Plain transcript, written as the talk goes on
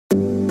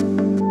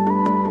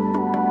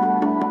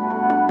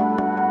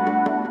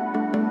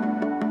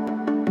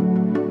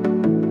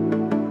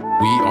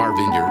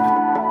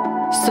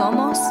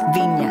Somos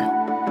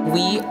Viña.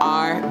 We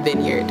are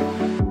Vineyard.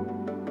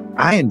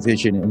 I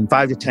envision in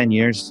 5 to 10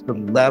 years, the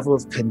level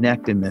of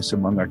connectedness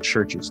among our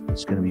churches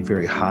is going to be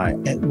very high.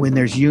 And when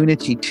there's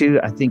unity too,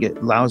 I think it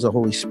allows the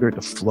Holy Spirit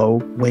to flow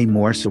way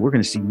more. So we're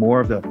going to see more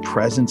of the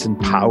presence and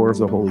power of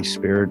the Holy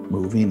Spirit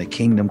moving, the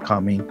kingdom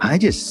coming. I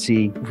just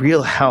see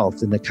real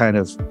health in the kind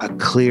of a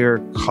clear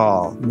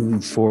call moving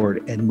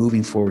forward and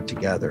moving forward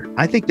together.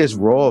 I think this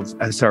role of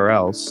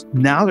SRLs,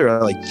 now there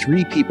are like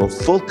 3 people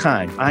full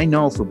time. I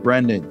know for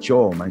Brenda,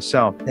 Joel,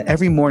 myself, that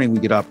every morning we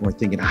get up and we're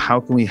thinking, how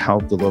can we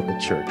help the local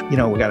church? You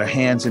know, we got our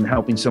hands in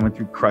helping someone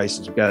through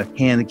crisis. We got a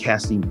hand in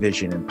casting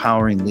vision,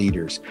 empowering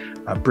leaders,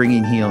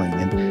 bringing healing.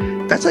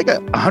 And that's like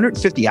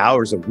 150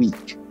 hours a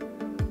week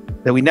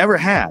that we never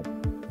had.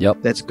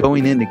 Yep. That's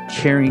going into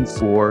caring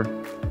for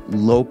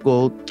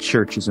local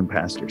churches and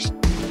pastors.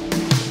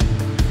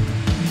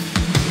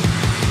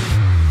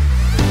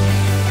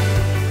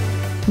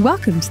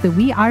 Welcome to the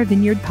We Are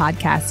Vineyard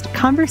podcast,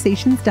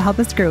 conversations to help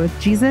us grow with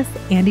Jesus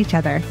and each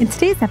other. In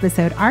today's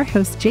episode, our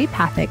host, Jay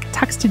Pathick,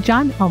 talks to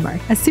John Elmer,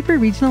 a super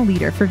regional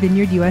leader for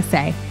Vineyard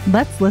USA.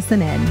 Let's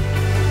listen in.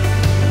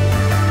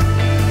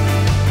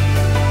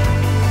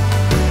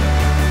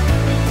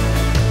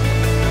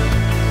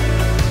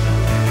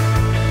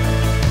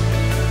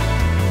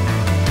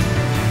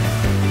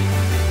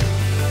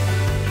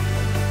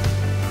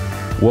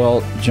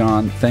 Well,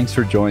 John, thanks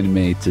for joining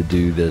me to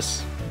do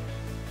this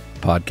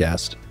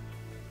podcast.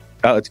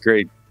 Oh, it's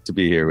great to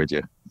be here with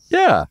you.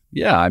 Yeah.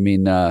 I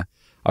mean, I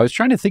was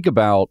trying to think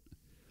about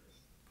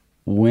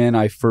when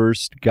I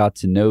first got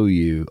to know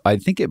you. I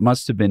think it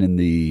must have been in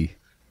the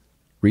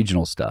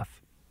regional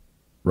stuff,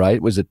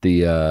 right? Was it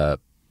the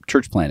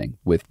church planning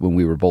when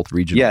we were both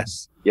regional?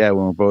 Yes. Yeah,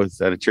 when we're both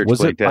at a church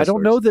planning task I don't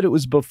force. know that it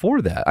was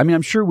before that. I mean,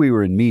 I'm sure we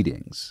were in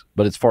meetings,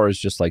 but as far as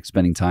just like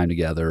spending time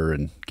together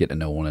and getting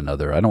to know one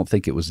another, I don't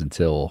think it was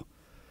until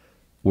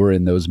we're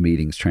in those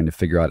meetings trying to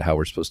figure out how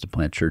we're supposed to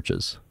plant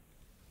churches.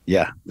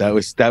 Yeah, that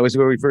was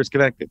where we first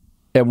connected.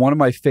 And one of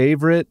my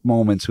favorite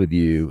moments with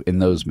you in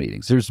those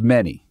meetings, there's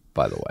many,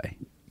 by the way.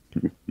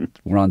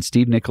 We're on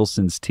Steve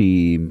Nicholson's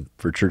team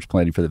for church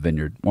planting for the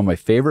Vineyard. One of my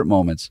favorite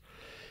moments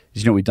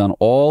is, we've done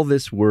all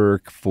this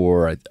work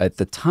for, at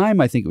the time,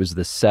 I think it was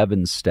the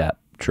 7-step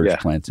church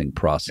planting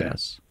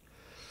process.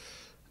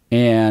 Yeah.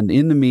 And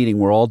in the meeting,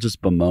 we're all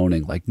just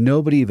bemoaning, like,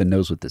 nobody even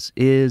knows what this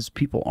is.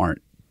 People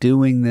aren't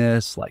doing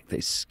this. Like,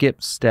 they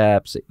skip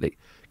steps. They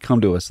come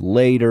to us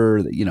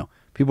later.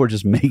 People are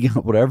just making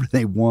up whatever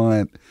they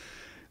want,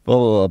 blah,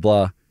 blah, blah,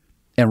 blah.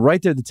 And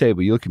right there at the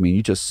table, you look at me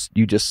and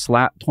you just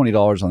slap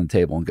 $20 on the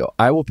table and go,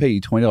 I will pay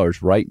you $20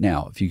 right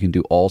now if you can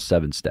do all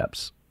 7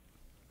 steps.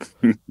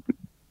 And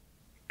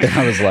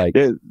I was like,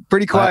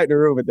 pretty quiet in the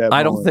room at that moment.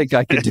 I don't think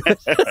I can do it.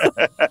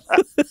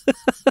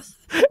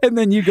 And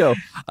then you go,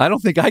 I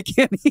don't think I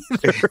can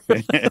either.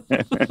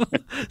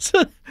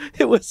 So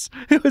it was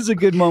a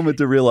good moment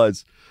to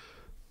realize,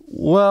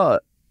 well,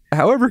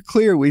 however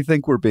clear we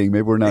think we're being,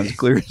 maybe we're not as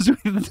clear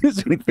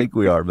as we think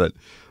we are. But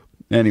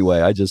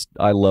anyway,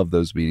 I love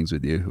those meetings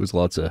with you. It was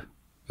lots of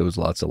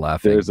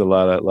laughing. There's a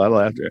lot of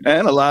laughter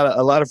and a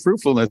lot of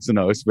fruitfulness in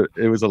those, but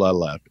it was a lot of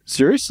laughter.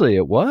 Seriously,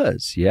 it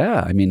was.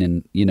 Yeah. I mean,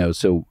 and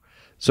so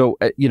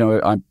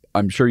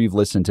I'm sure you've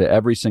listened to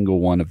every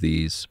single one of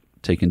these,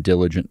 taken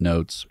diligent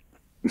notes.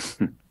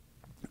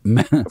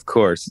 Of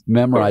course.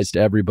 Memorized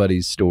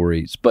everybody's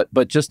stories.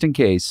 But just in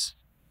case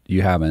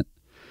you haven't,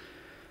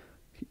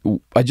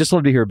 I'd just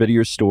love to hear a bit of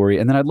your story,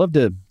 and then I'd love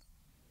to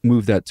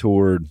move that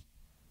toward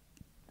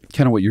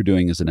kind of what you're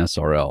doing as an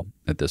SRL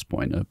at this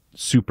point, a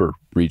super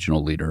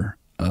regional leader,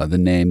 the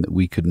name that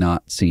we could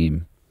not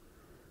seem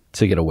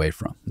to get away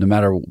from. No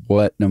matter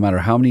what, no matter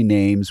how many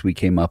names we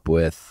came up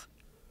with,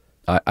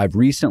 I've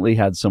recently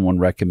had someone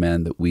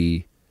recommend that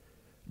we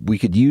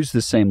could use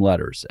the same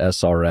letters,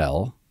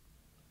 SRL,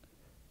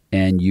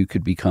 and you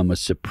could become a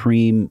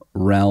Supreme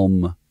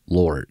Realm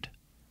Lord.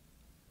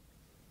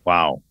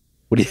 Wow.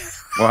 What do you?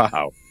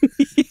 Wow.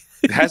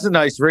 It has a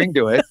nice ring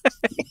to it.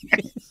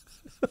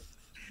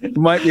 It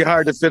might be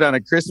hard to fit on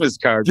a Christmas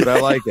card, but I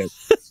like it.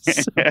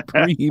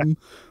 Supreme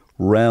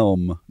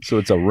Realm. So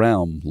it's a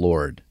realm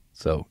lord.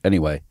 So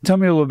anyway, tell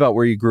me a little about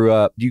where you grew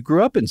up. You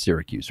grew up in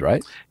Syracuse,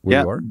 right?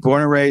 Yeah,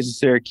 born and raised in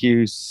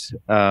Syracuse.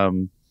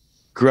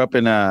 Grew up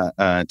in an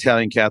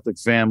Italian Catholic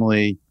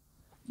family.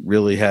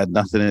 Really had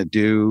nothing to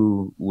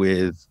do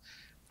with,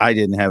 I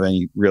didn't have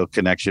any real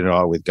connection at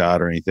all with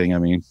God or anything. I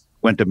mean,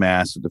 went to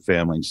mass with the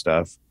family and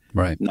stuff.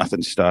 Right.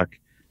 Nothing stuck.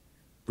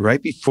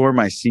 Right before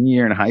my senior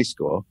year in high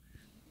school,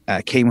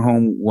 I came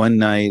home one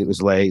night. It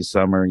was late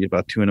summer,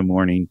 about 2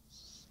 a.m.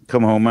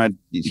 Come home, I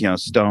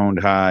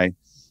stoned, high,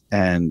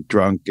 and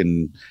drunk,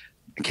 and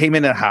came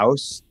in the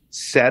house,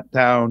 sat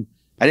down.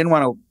 I didn't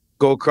want to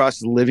go across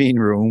the living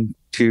room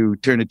to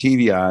turn the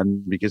TV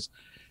on because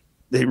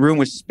the room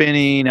was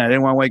spinning. I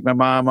didn't want to wake my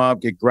mom up,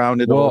 get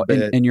grounded a little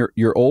bit. And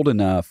you're old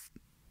enough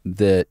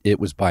that it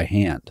was by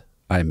hand,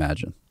 I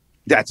imagine.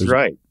 That's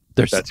right.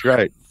 That's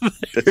right.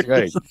 That's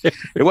right.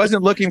 It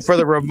wasn't looking for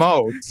the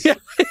remote.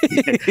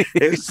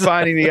 It was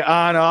finding the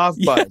on-off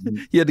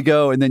button. You had to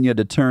go, and then you had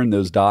to turn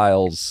those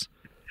dials.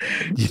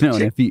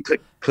 And if you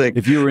click.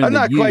 If you were in I'm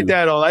not quite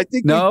that old. I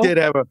think we did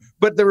have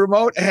but the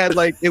remote had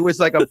it was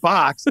like a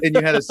box, and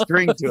you had a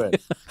string to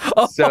it.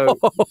 So,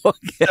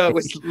 okay. So it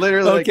was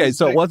literally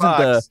so it wasn't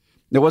box.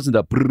 It wasn't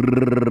a.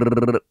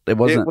 It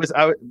wasn't. It was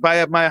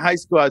by my high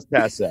school. I was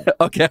past that.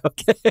 Okay.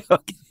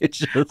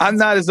 I'm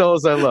not as old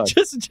as I look.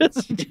 Just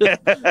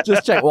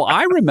check. Well,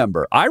 I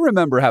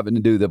remember having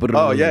to do the.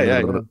 Oh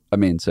yeah. I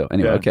mean, so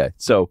anyway, okay.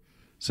 So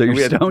you're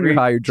stoned, you're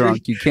high, you're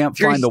drunk. You can't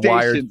find the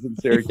wired. In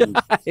Syracuse.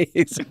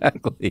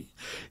 Exactly.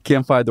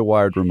 Can't find the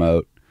wired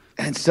remote.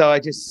 And so I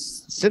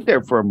just sit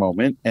there for a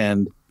moment,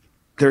 and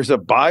there's a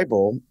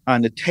Bible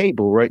on the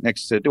table right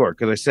next to the door,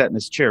 because I sat in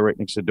this chair right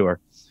next to the door,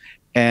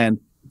 and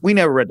we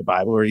never read the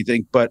Bible or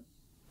anything, but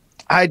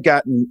I'd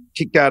gotten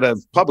kicked out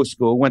of public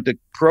school, went to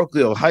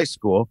parochial high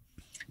school,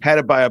 had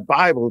to buy a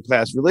Bible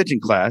class, religion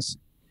class,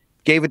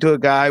 gave it to a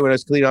guy when I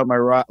was cleaning out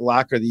my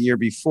locker the year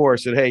before,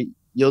 said, hey,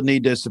 you'll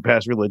need this to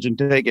pass religion,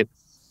 take it.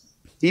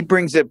 He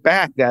brings it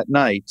back that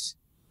night.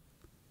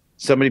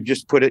 Somebody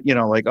just put it,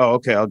 oh,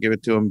 okay, I'll give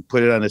it to him,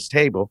 put it on his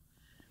table.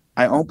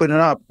 I open it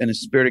up, and the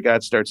Spirit of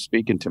God starts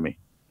speaking to me.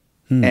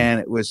 And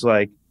it was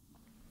like,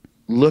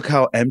 look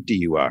how empty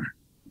you are.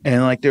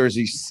 And there was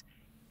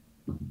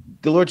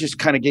the Lord just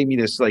kind of gave me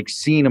this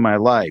scene in my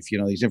life,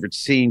 these different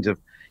scenes of,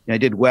 I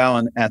did well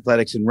in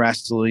athletics and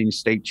wrestling,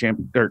 state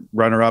champ or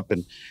runner up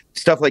and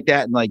stuff like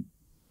that. And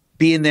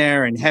being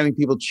there and having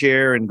people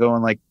cheer and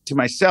going to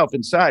myself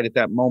inside at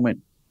that moment,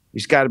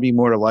 there's got to be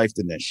more to life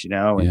than this,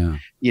 and,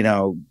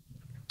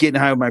 getting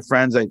high with my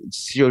friends. It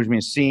shows me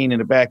a scene in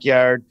the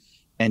backyard,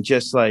 and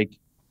just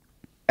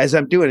as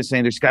I'm doing it,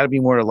 saying there's got to be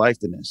more to life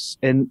than this,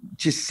 and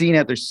just scene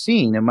after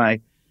scene in my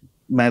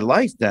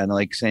life, then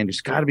saying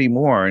there's got to be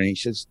more. And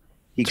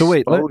so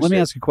wait, let me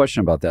ask a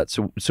question about that.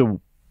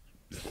 So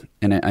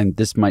and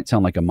this might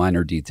sound like a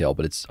minor detail,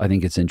 but I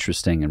think it's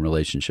interesting in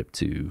relationship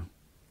to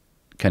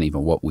kind of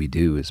even what we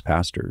do as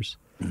pastors.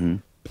 Mm-hmm.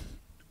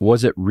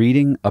 Was it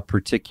reading a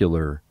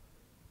particular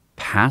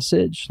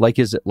passage?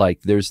 Is it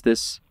there's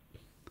this,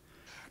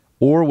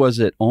 or was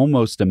it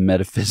almost a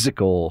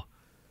metaphysical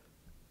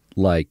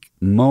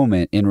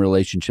moment in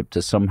relationship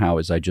to somehow,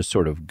 as I just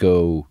sort of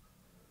go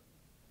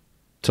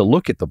to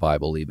look at the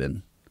Bible,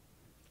 even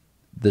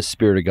the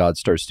Spirit of God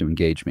starts to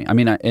engage me? I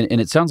mean,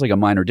 and it sounds like a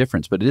minor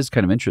difference, but it is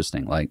kind of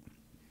interesting.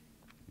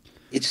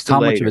 It's how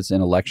much of it's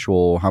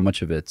intellectual, how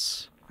much of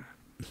it's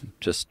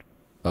just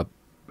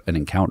an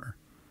encounter.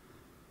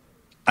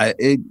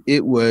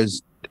 It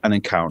was an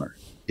encounter.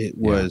 It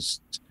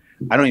was.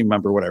 I don't even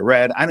remember what I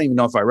read. I don't even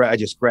know if I read. I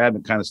just grabbed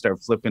and kind of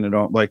started flipping it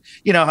on,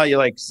 how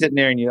you sitting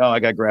there and I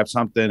got to grab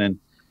something,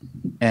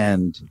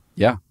 and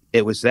yeah,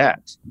 it was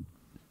that.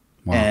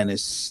 Wow. And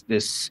it's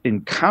this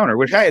encounter,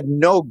 which I had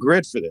no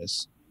grid for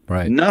this,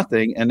 right?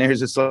 Nothing. And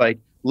there's this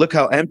look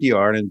how empty you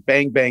are, and then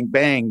bang, bang,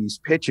 bang, these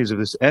pictures of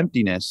this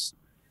emptiness,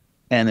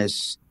 and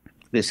this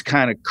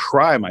kind of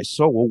cry in my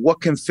soul. Well,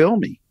 what can fill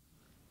me?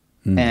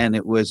 And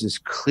it was as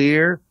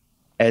clear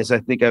as I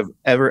think I've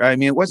ever. I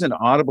mean, it wasn't an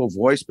audible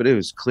voice, but it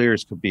was clear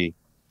as could be.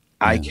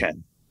 Yeah. I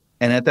can.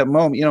 And at that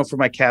moment, from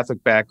my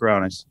Catholic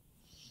background, I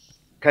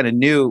kind of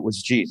knew it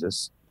was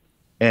Jesus,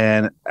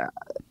 and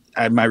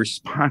my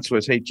response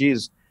was, hey,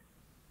 Jesus,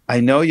 I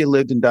know you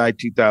lived and died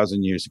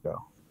 2,000 years ago,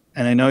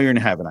 and I know you're in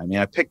heaven. I mean,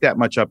 I picked that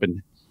much up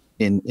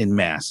in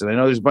Mass, and I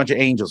know there's a bunch of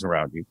angels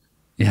around you.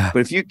 Yeah. But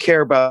if you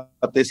care about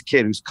this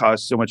kid who's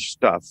caused so much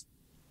stuff,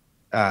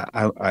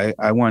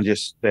 I want to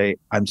just say,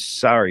 I'm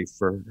sorry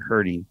for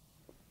hurting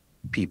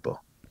people.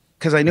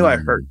 Because I knew I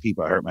hurt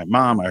people. I hurt my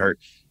mom. I hurt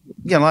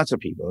lots of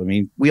people. I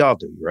mean, we all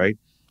do, right?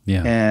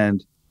 Yeah.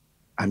 And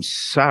I'm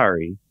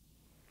sorry.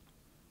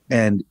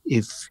 And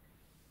if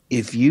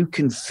you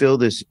can fill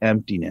this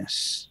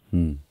emptiness,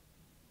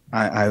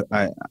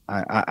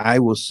 I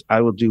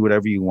will do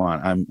whatever you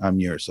want. I'm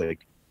yours.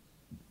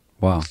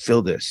 Wow.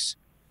 Fill this.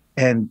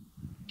 And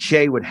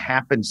Jay would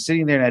happen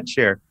sitting there in that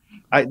chair.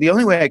 The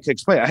only way I could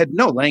explain it, I had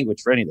no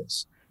language for any of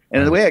this.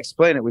 And the way I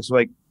explained it was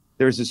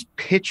there's this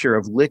pitcher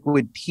of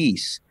liquid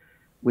peace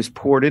was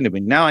poured into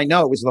me. Now I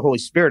know it was the Holy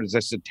Spirit. As I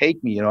said,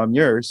 take me, I'm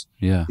yours.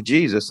 Yeah. To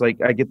Jesus, I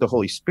get the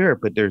Holy Spirit,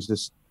 but there's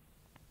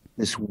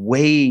this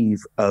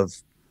wave of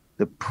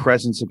the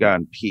presence of God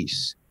and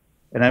peace.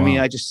 And I mean,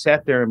 I just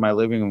sat there in my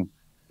living room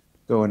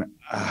going,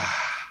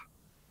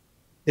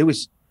 it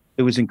was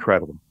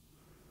incredible.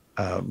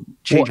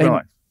 Changed my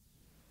life.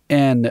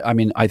 And I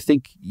mean, I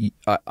think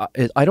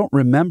I don't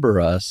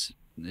remember us,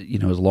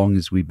 as long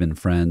as we've been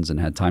friends and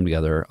had time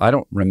together, I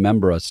don't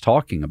remember us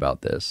talking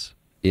about this,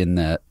 in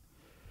that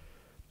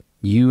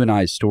you and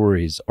I's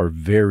stories are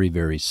very,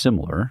 very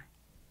similar,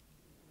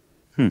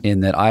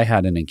 in that I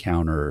had an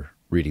encounter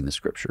reading the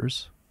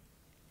scriptures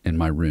in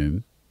my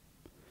room.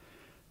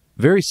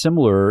 Very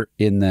similar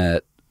in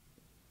that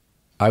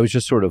I was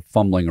just sort of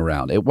fumbling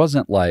around. It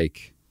wasn't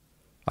like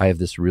I have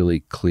this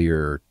really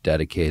clear,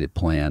 dedicated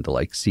plan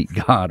to seek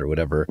God or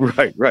whatever.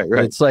 Right.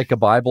 It's like a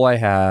Bible I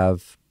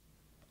have.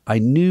 I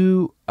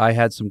knew I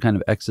had some kind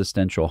of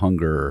existential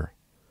hunger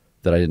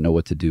that I didn't know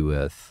what to do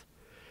with.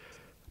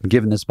 I'm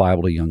giving this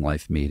Bible to Young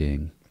Life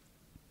meeting.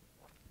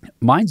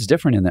 Mine's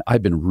different in that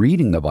I've been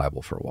reading the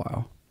Bible for a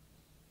while,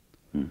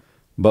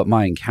 but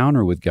my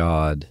encounter with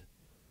God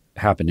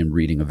happened in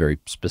reading a very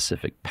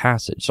specific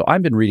passage. So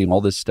I've been reading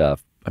all this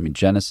stuff. I mean,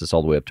 Genesis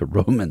all the way up to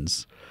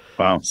Romans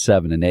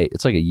 7 and 8.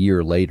 It's like a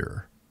year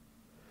later.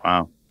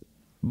 Wow.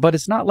 But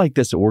it's not like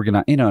this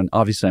organized, and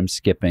obviously I'm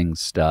skipping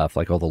stuff,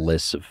 like all the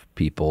lists of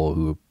people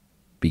who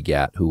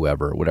begat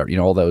whoever, whatever,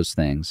 all those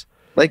things.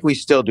 Like we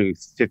still do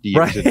 50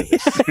 years into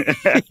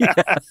this.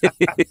 Yeah,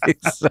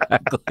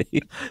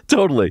 exactly.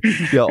 Totally.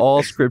 Yeah,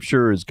 all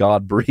scripture is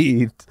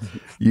God-breathed,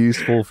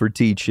 useful for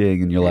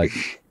teaching, and you're like,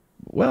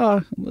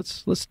 well,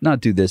 let's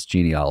not do this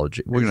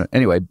genealogy.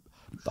 Anyway,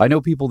 I know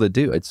people that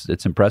do.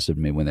 It's impressive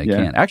to me when they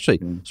can. Actually,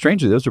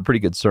 strangely, those are pretty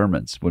good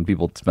sermons when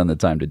people spend the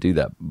time to do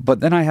that. But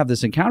then I have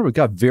this encounter with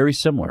God, very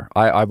similar.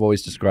 I've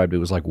always described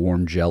it as like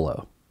warm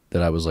Jell-O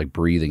that I was like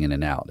breathing in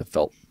and out. It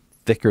felt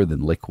thicker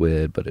than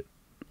liquid, but it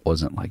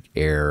wasn't like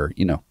air.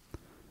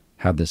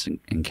 Have this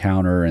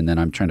encounter, and then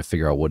I'm trying to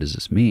figure out, what does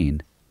this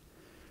mean?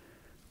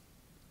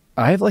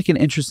 I have like an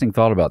interesting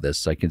thought about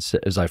this.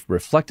 As I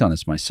reflect on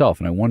this myself,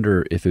 and I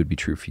wonder if it would be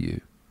true for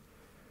you.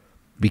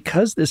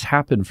 Because this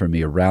happened for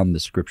me around the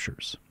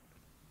scriptures,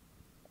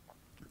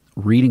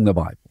 reading the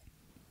Bible,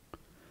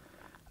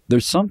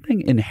 there's something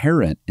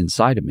inherent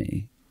inside of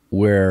me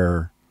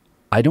where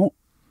I don't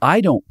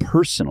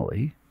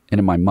personally, and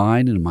in my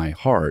mind and in my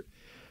heart,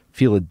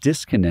 feel a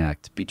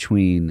disconnect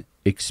between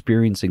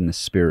experiencing the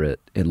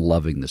Spirit and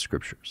loving the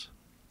scriptures.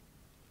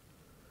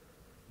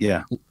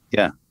 Yeah.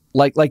 Yeah.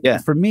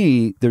 For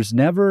me, there's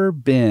never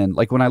been,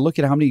 like when I look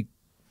at how many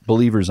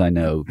believers I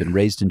know have been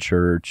raised in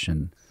church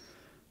and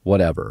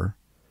whatever,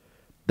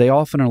 they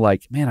often are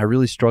like, man, I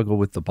really struggle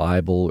with the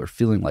Bible, or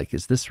feeling like,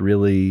 is this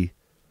really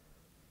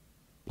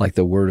like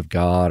the Word of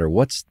God,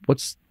 or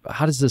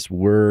how does this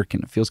work?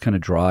 And it feels kind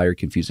of dry or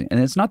confusing. And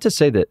it's not to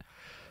say that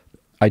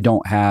I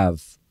don't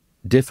have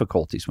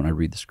difficulties when I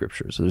read the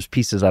scriptures. So there's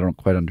pieces I don't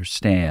quite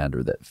understand,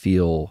 or that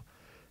feel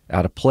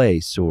out of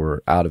place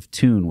or out of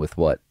tune with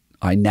what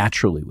I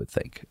naturally would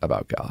think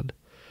about God.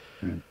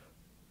 Mm.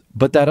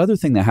 But that other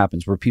thing that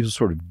happens where people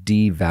sort of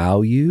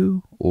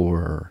devalue,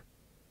 or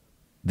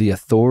the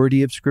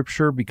authority of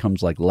scripture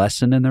becomes like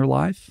lesson in their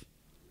life,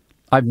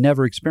 I've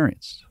never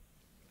experienced.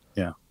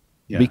 Yeah.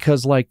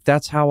 Because like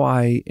that's how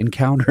I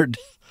encountered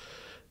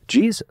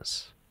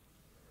Jesus.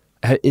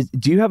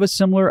 Do you have a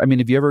similar,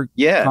 have you ever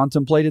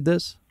contemplated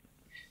this?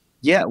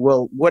 Yeah.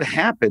 Well, what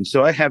happened?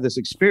 So I have this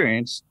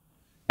experience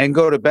and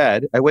go to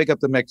bed. I wake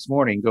up the next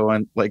morning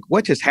going like,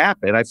 what just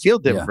happened? I feel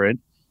different.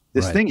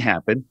 Yeah. This thing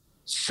happened.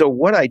 So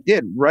what I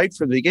did right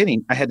from the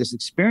beginning, I had this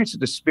experience of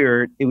the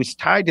Spirit. It was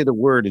tied to the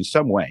Word in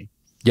some way.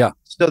 Yeah.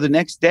 So the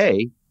next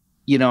day,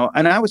 and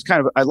I was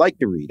I like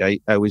to read.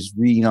 I was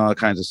reading all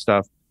kinds of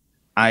stuff.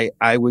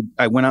 I went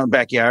out in the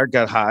backyard,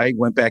 got high,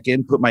 went back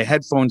in, put my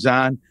headphones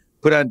on,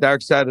 put on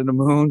Dark Side of the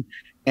Moon,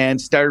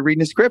 and started reading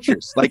the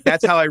scriptures. Like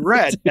that's how I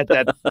read at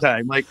that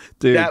time. Like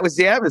dude, that was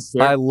the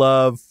atmosphere. I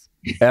love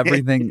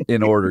everything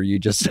in order you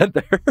just said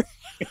there.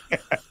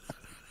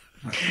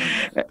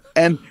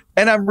 And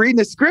I'm reading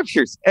the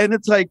scriptures, and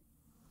it's like,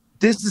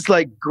 this is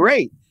like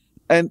great.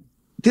 And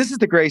this is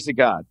the grace of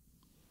God.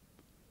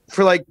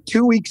 For like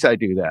 2 weeks, I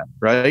do that,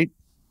 right?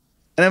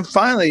 And then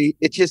finally,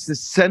 it's just this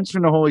sense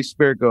from the Holy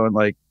Spirit going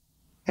like,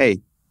 hey,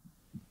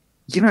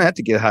 you don't have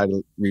to get high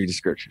to read the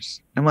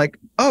scriptures. I'm like,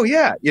 oh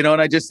yeah, and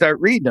I just start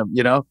reading them,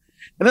 And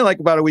then like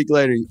about a week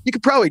later, you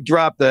could probably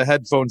drop the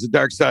headphones at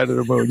Dark Side of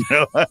the Moon,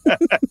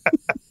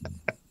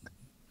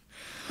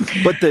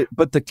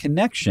 But the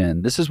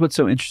connection, this is what's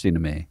so interesting to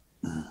me.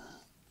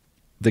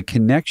 The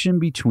connection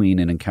between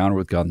an encounter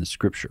with God in the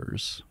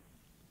scriptures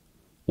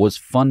was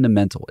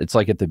fundamental. It's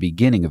like at the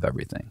beginning of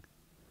everything.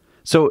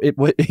 So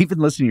even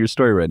listening to your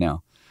story right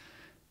now,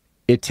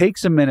 it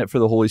takes a minute for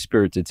the Holy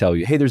Spirit to tell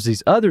you, hey, there's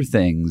these other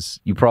things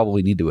you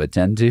probably need to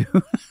attend to.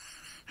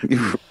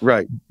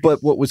 Right.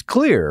 But what was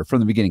clear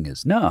from the beginning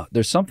is, no,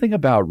 there's something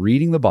about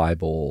reading the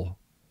Bible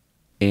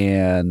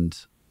and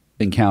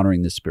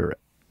encountering the Spirit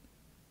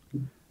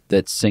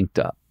that's synced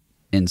up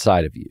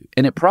inside of you.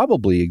 And it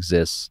probably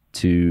exists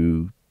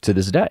to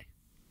this day.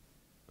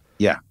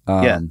 Yeah.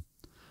 I don't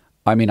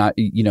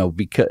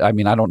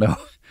know.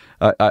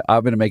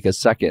 I'm going to make a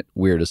second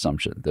weird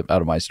assumption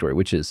out of my story,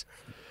 which is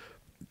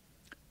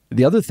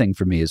the other thing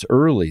for me is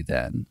early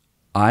then,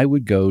 I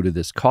would go to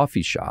this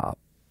coffee shop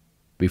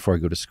before I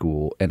go to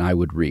school, and I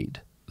would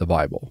read the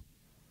Bible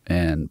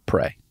and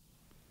pray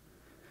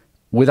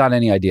without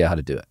any idea how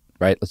to do it,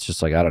 right? It's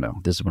just like, I don't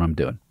know, this is what I'm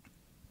doing.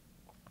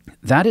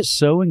 That is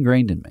so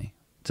ingrained in me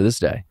to this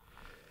day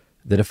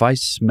that if I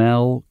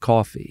smell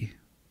coffee,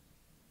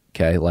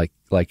 okay, like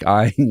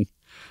I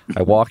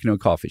walk into a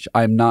coffee shop,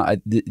 I'm not,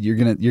 you're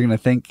gonna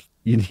think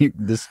you need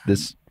this,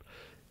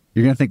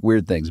 you're gonna think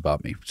weird things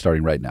about me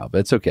starting right now, but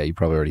it's okay. You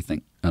probably already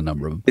think a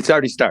number of them. It's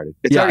already started.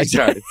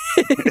 Started.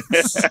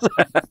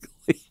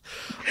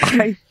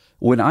 Exactly.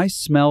 When I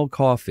smell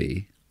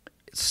coffee,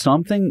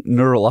 something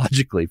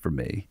neurologically for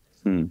me,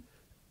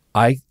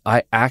 I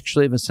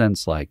actually have a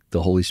sense like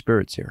the Holy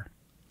Spirit's here.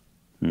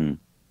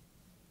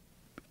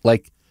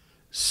 Like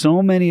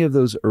so many of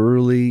those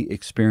early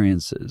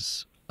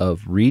experiences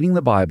of reading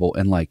the Bible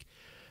and like,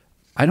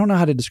 I don't know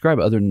how to describe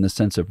it other than the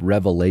sense of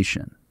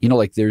revelation. You know,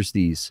 like there's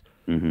these,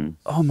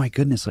 oh my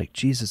goodness, like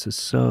Jesus is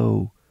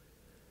so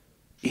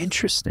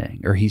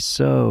interesting, or he's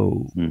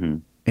so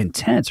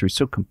intense, or he's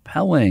so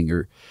compelling,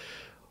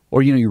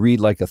 or you know, you read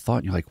like a thought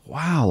and you're like,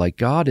 wow, like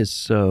God is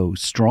so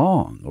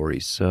strong, or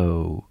he's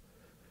so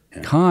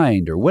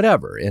kind, or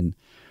whatever.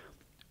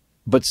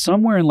 But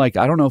somewhere in like,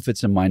 I don't know if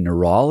it's in my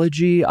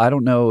neurology, I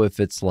don't know if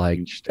it's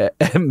like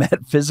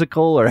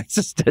metaphysical or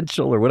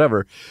existential or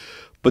whatever,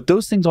 but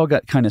those things all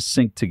got kind of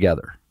synced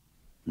together.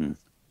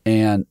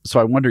 And so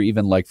I wonder,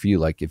 even like for you,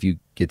 like if you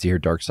get to hear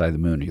Dark Side of the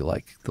Moon, you're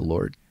like, the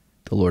Lord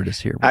is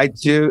here. I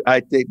do.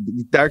 I think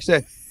Dark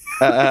Side.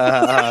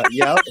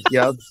 Yep.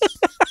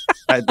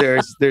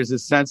 There's a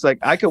sense like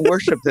I can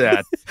worship to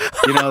that.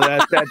 You know,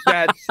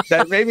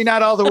 that maybe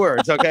not all the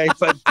words, okay,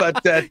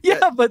 but that.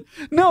 Yeah, but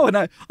no, and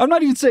I'm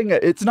not even saying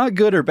it's not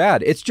good or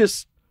bad. It's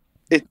just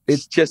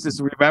it's just this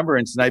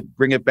remembrance, and I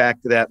bring it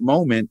back to that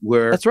moment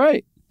where that's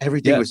right.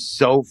 Everything was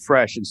so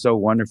fresh and so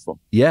wonderful.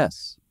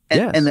 Yes.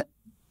 And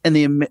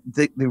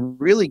the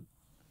really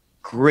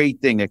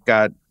great thing that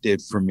God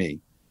did for me.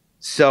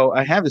 So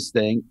I have this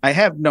thing. I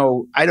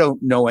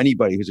don't know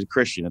anybody who's a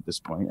Christian at this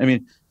point. I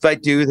mean, if I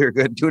do, they're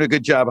doing a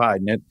good job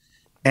hiding it.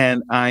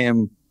 And I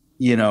am,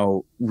 you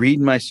know,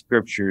 reading my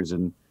scriptures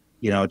and,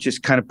 you know,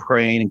 just kind of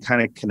praying and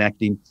kind of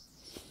connecting.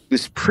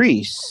 This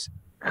priest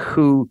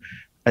who,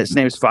 his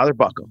name is Father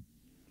Buckle,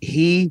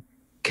 he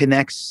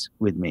connects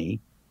with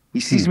me. He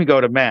sees me go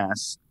to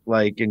mass,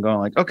 like, and going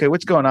like, okay,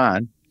 what's going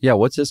on? Yeah,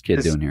 what's this kid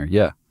doing here?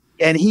 Yeah.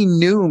 And he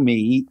knew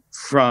me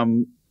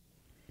from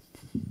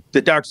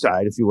the dark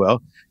side, if you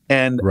will.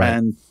 And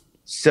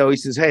so he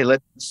says, hey,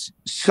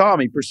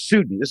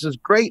 pursued me. This is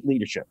great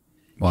leadership.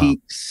 Wow. He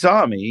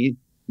saw me,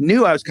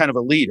 knew I was kind of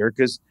a leader,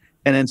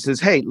 and then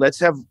says, hey,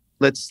 let's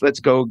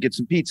go get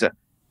some pizza.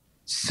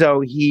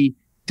 So he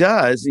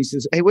does. And he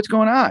says, hey, what's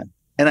going on?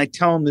 And I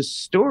tell him this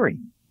story,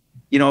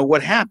 you know,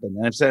 what happened.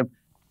 And I said,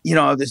 you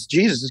know, this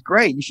Jesus is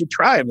great. You should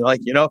try him.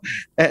 Like, you know,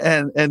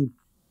 and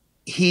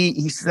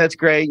he said, that's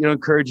great. You know,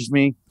 encourages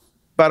me.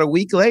 About a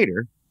week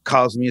later,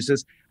 calls me and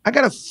says, I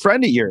got a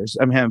friend of yours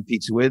I'm having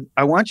pizza with.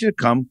 I want you to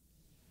come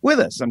with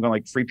us. I'm going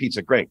like, free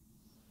pizza. Great.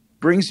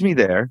 Brings me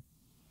there.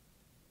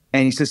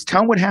 And he says,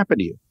 tell him what happened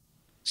to you.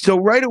 So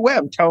right away,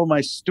 I'm telling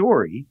my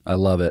story. I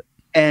love it.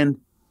 And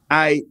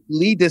I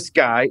lead this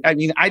guy. I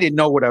mean, I didn't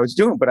know what I was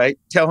doing, but I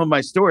tell him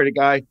my story. The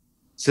guy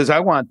says, I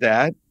want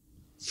that.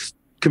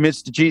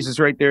 Commits to Jesus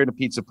right there in a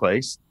pizza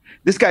place.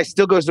 This guy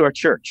still goes to our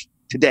church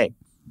today.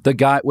 The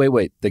guy,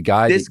 wait, the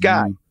guy. This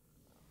guy.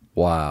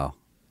 Wow.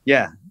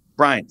 Yeah.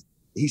 Brian.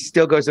 He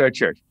still goes to our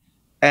church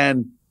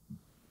and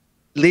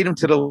lead him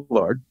to the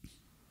Lord.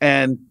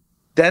 And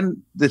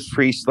then this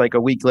priest, like a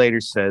week later,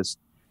 says,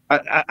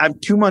 I'm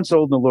 2 months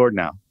old in the Lord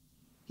now.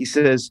 He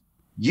says,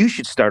 you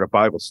should start a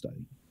Bible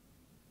study.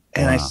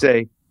 And I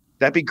say,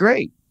 that'd be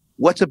great.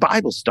 What's a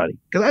Bible study?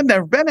 Because I've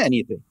never been to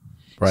anything.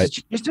 Right.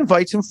 So just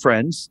invite some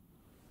friends,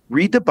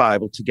 read the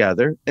Bible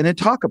together, and then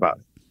talk about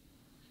it.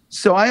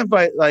 So I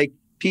invite like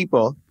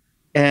people,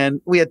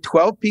 and we had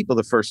 12 people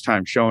the first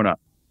time showing up.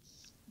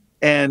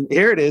 And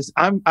here it is.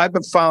 I've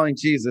been following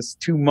Jesus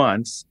 2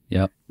 months.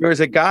 Yeah. There was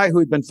a guy who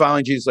had been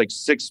following Jesus like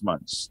 6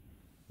 months.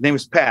 His name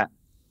was Pat.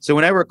 So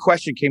whenever a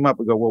question came up,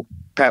 we go, well,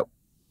 Pat,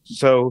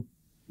 so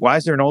why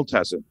is there an Old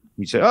Testament?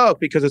 We say, oh,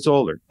 because it's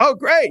older. Oh,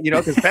 great. You know,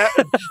 because Pat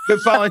had been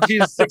following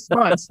Jesus 6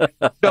 months.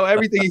 So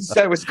everything he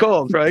said was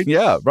cold, right?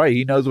 Yeah, right.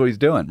 He knows what he's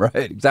doing. Right.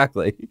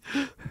 Exactly.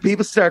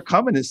 People start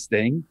coming to this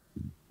thing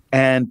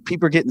and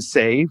people are getting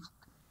saved.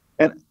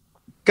 And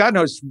God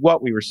knows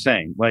what we were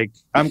saying. Like,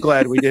 I'm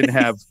glad we didn't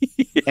have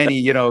any,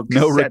 you know,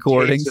 no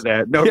recordings of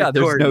that. No recordings.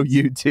 There's no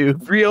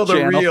YouTube. Reel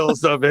the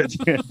reels of it.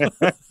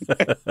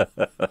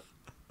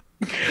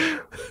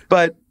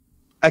 But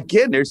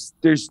again,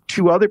 there's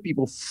two other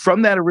people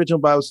from that original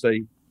Bible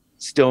study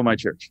still in my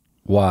church.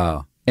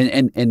 Wow.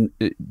 And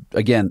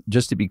again,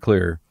 just to be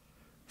clear,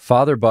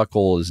 Father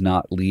Buckle is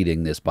not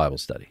leading this Bible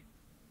study.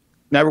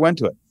 Never went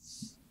to it.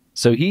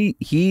 So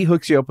he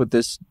hooks you up with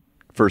this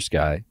first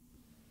guy.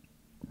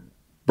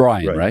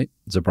 Brian, right?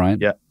 Is it Brian?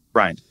 Yeah,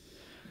 Brian.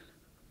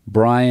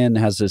 Brian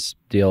has this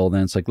deal,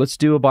 then it's like, let's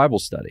do a Bible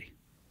study.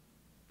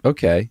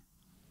 Okay.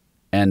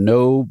 And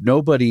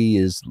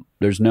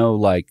there's no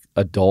like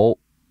adult,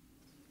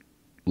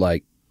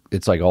 like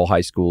it's like all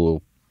high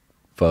school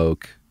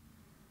folk.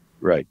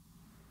 Right.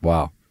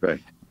 Wow.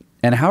 Right.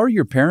 And how are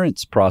your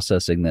parents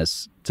processing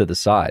this to the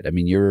side? I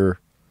mean,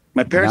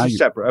 my parents are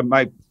separate.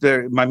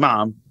 My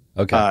mom,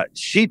 okay.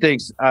 She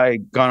thinks I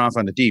gone off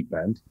on the deep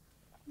end.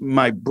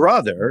 My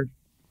brother,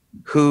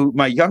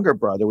 my younger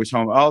brother was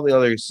home. All the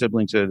other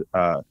siblings had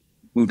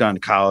moved on to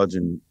college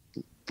and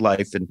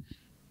life. And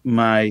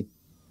my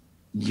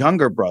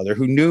younger brother,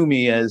 who knew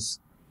me as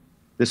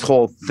this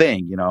whole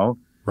thing, you know,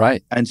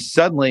 Right. And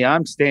suddenly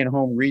I'm staying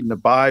home reading the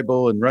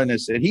Bible and running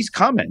this, and he's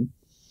coming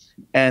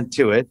and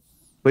to it.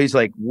 But he's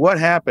like, what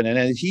happened? And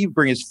then he'd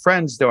bring his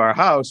friends to our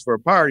house for a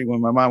party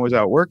when my mom was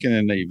out working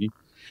in the evening.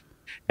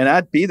 And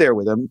I'd be there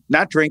with him,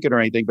 not drinking or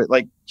anything, but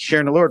like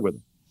sharing the Lord with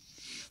him.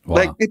 Wow.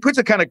 Like it puts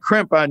a kind of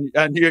crimp on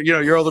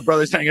your older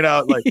brothers hanging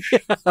out. Like,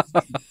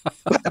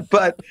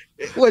 but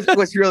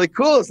what's really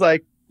cool is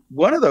like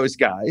one of those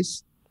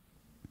guys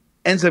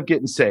ends up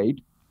getting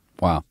saved.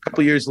 Wow. A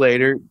couple years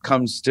later,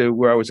 comes to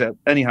where I was at.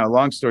 Anyhow,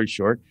 long story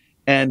short,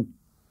 and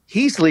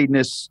he's leading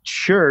this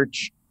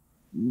church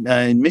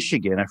in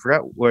Michigan. I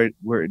forgot where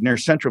near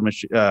Central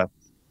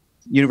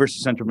University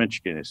of Central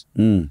Michigan is.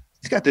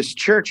 He's got this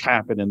church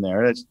happening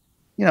there. That's,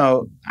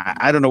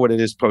 I don't know what it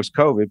is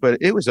post-COVID, but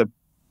it was a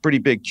pretty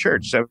big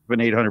church,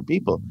 700-800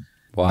 people.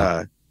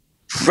 Wow.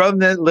 From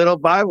that little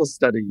Bible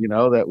study,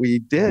 that we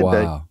did.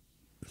 Wow.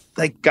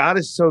 Like God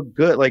is so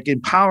good, like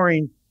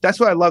empowering. That's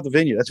why I love the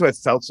Vineyard. That's why I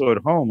felt so at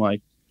home.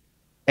 Like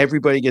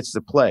everybody gets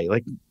to play.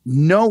 Like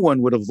no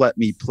one would have let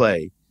me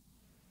play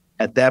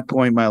at that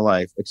point in my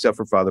life, except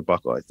for Father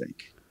Buckle, I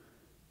think.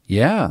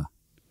 Yeah.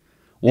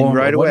 Well, and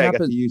right away, I got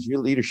to use your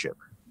leadership.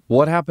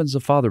 What happens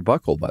to Father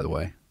Buckle, by the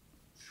way?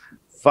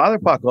 Father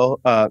Buckle,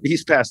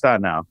 he's passed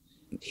on now.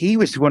 He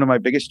was one of my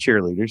biggest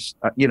cheerleaders.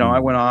 I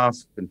went off,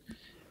 and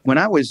when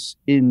I was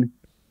in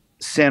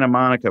Santa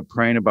Monica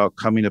praying about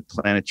coming to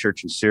plant a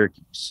church in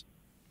Syracuse,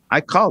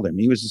 I called him.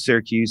 He was in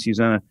Syracuse. He's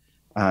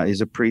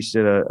a priest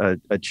at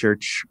a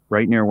church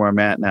right near where I'm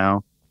at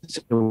now.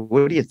 So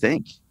what do you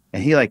think?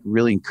 And he like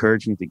really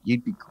encouraged me. Think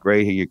you'd be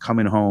great here. You're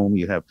coming home.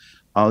 You have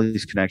all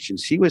these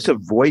connections. He was a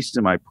voice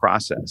in my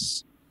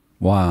process.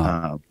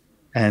 Wow.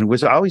 And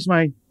was always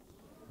in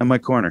my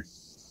corner.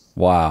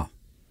 Wow.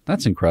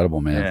 That's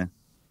incredible, man. Yeah.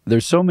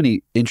 There's so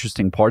many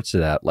interesting parts to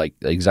that. Like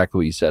exactly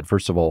what you said.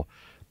 First of all,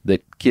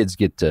 that kids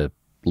get to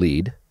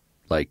lead.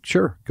 Like,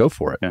 sure, go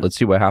for it. Yeah. Let's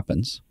see what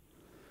happens.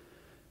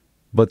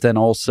 But then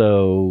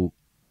also,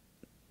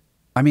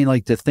 I mean,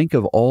 like to think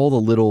of all the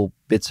little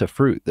bits of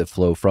fruit that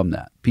flow from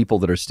that. People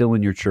that are still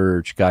in your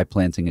church, guy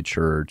planting a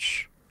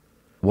church.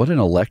 What an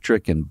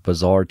electric and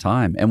bizarre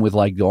time. And with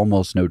like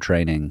almost no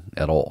training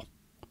at all.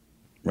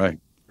 Right.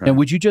 And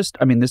would you just,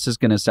 I mean, this is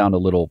going to sound a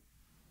little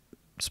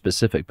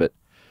specific, but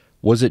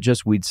was it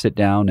just we'd sit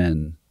down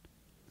and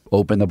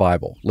open the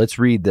Bible? Let's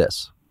read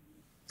this.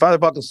 Father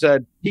Buckle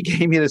said, he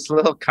gave me this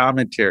little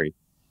commentary.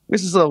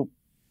 This is a little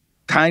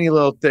tiny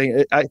little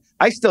thing.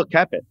 I still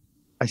kept it.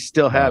 I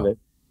still have it.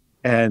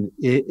 And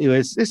it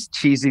was this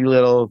cheesy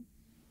little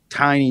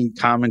tiny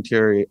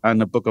commentary on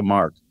the book of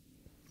Mark.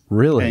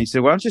 Really? And he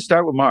said, why don't you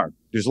start with Mark?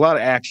 There's a lot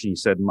of action, he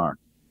said in Mark.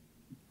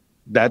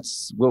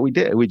 That's what we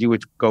did. We do a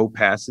go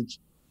passage.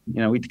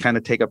 We'd kind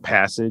of take a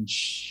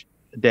passage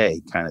a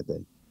day kind of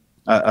thing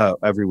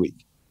every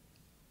week.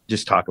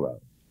 Just talk about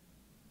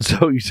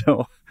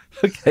it.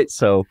 Okay,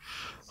 so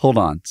hold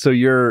on. So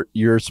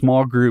your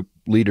small group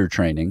leader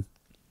training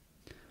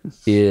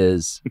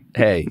is,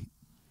 hey,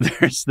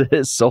 there's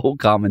this whole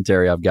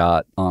commentary I've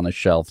got on a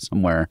shelf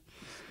somewhere.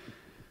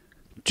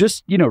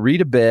 Just,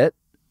 read a bit,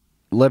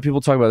 let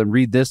people talk about it, and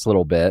read this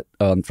little bit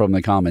from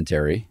the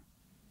commentary.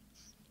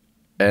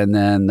 And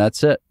then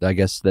that's it. I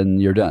guess then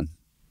you're done.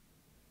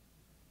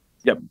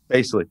 Yep,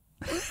 basically.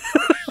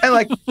 And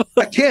like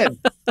a kid,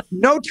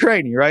 no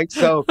training, right?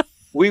 So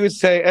we would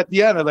say at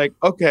the end, I'm like,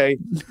 okay,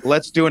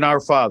 let's do an Our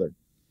Father.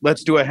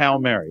 Let's do a Hail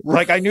Mary.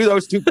 Like I knew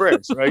those two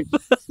prayers, right?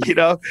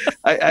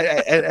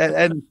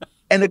 And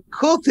the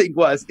cool thing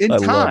was in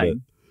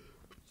time,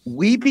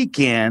 we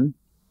began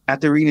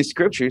at the reading of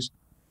scriptures,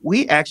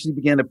 we actually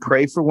began to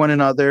pray for one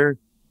another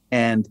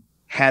and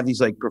have these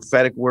like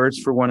prophetic words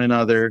for one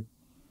another.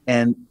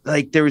 And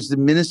like there was the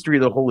ministry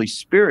of the Holy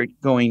Spirit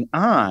going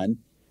on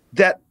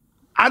that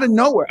out of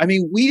nowhere. I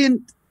mean,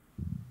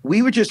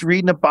 we were just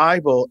reading the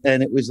Bible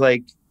and it was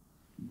like,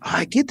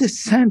 I get this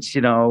sense,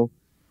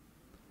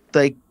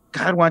 like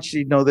God wants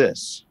you to know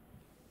this.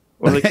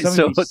 Or like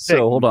so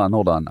hold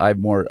on. I have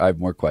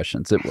more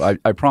questions.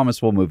 I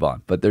promise we'll move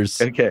on, but there's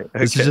okay.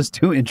 This is just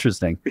too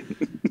interesting.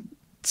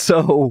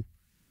 So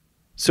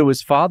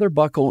is Father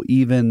Buckle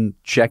even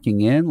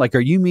checking in? Like, are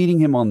you meeting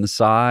him on the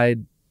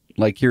side,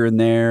 like here and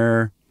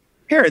there?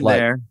 Here and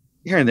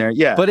there,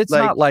 yeah. But it's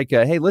not like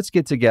hey, let's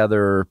get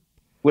together.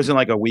 Wasn't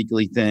like a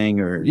weekly thing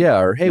or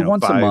hey,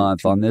 once a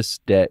month on this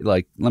day.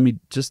 Like, let me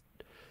just,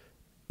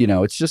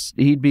 it's just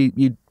you'd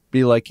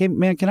be like, hey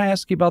man, can I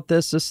ask you about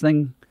this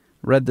thing?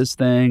 Read this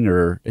thing,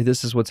 or hey,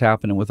 this is what's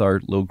happening with our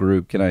little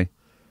group. Can I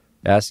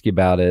ask you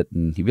about it?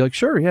 And he'd be like,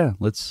 sure, yeah,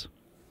 let's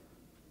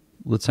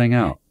hang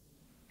out.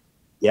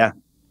 Yeah,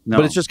 no,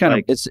 but it's just kind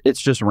of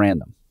it's just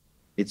random.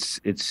 It's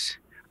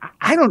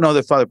I don't know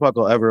that Father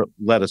Buckle ever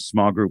led a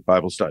small group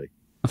Bible study,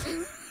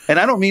 and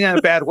I don't mean that in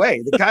a bad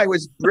way. The guy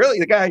was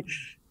brilliant. The guy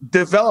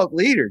developed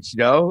leaders,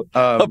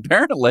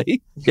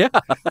 Apparently, yeah,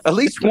 at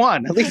least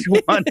one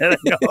that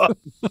I know of.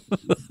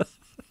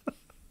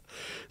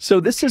 So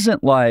this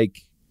isn't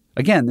like.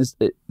 Again,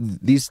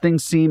 these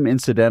things seem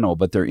incidental,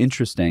 but they're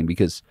interesting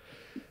because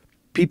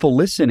people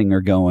listening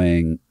are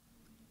going,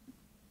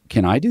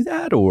 can I do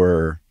that?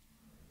 Or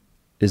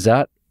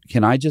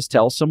Can I just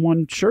tell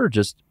someone, sure,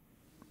 just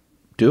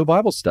do a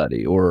Bible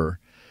study, or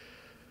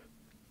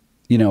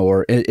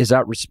is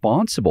that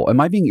responsible?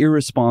 Am I being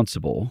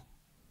irresponsible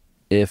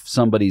if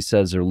somebody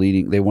says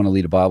they want to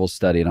lead a Bible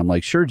study and I'm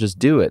like, sure, just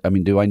do it? I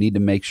mean, do I need to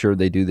make sure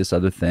they do this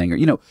other thing?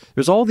 Or,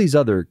 there's all these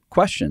other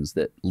questions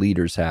that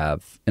leaders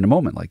have in a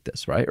moment like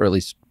this, right? Or at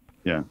least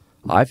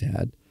I've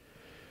had.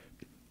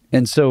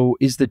 And so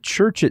is the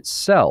church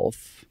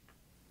itself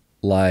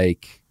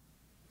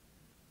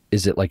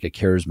is it like a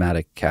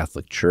charismatic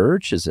Catholic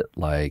church? Is it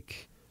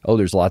like, oh,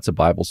 there's lots of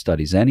Bible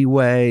studies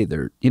anyway?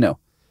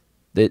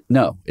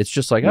 No, it's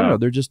just like, I don't know,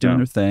 they're just doing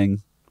their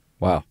thing.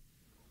 Wow.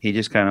 He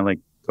just kind of like,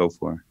 go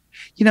for it.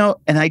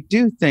 And I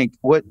do think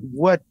what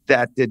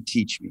that did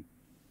teach me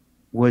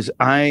was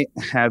I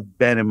have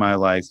been in my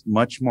life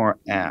much more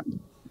apt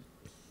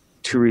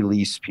to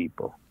release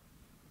people,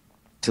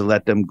 to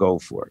let them go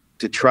for it,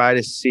 to try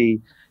to see,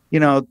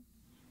 I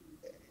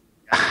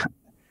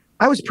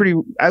was a pretty,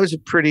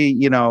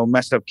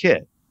 messed up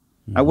kid.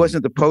 Mm-hmm. I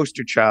wasn't the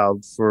poster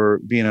child for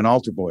being an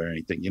altar boy or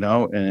anything,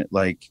 and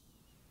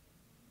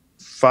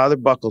Father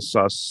Buckle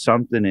saw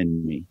something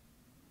in me,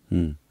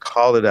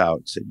 called it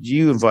out, said,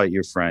 you invite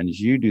your friends,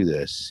 you do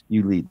this,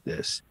 you lead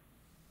this.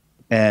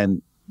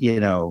 And,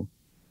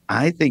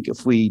 I think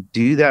if we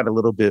do that a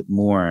little bit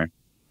more,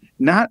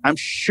 I'm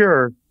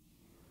sure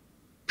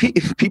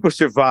people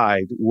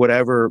survived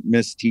whatever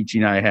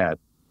misteaching I had.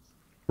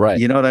 Right.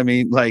 You know what I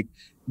mean?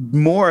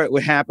 More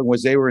what happened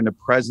was they were in the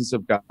presence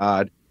of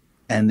God,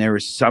 and there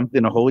was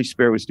something, the Holy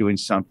Spirit was doing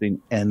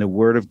something, and the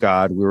Word of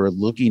God, we were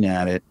looking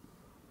at it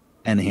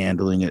and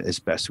handling it as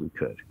best we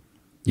could.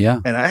 Yeah.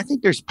 And I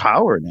think there's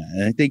power in that.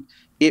 And I think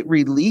it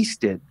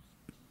released it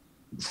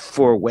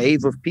for a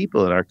wave of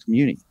people in our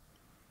community.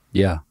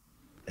 Yeah.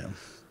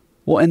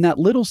 Well, and that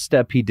little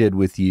step he did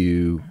with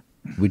you,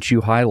 which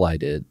you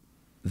highlighted,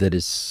 that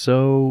is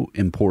so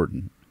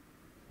important,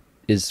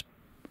 is,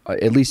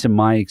 at least in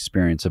my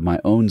experience of my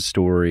own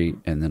story,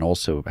 and then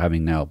also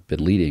having now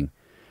been leading,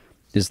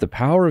 is the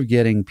power of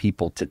getting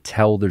people to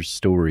tell their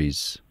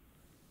stories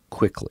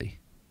quickly.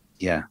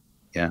 Yeah.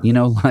 Yeah.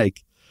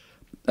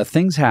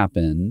 Things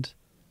happened,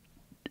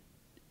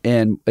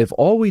 and if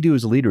all we do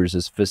as leaders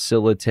is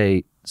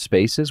facilitate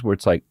spaces where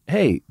it's like,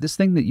 hey, this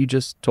thing that you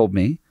just told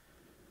me,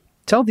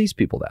 tell these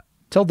people that.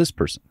 Tell this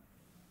person.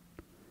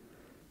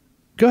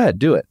 Go ahead,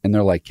 do it. And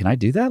they're like, can I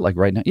do that?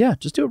 Right now? Yeah,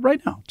 just do it right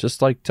now.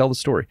 Just tell the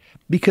story.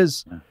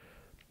 Because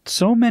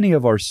so many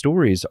of our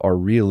stories are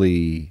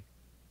really,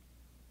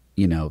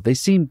 they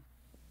seem,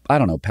 I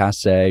don't know,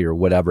 passé or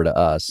whatever to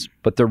us,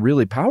 but they're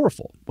really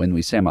powerful when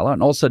we say them out loud.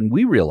 And all of a sudden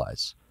we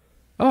realize,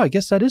 oh, I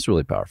guess that is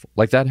really powerful.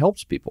 That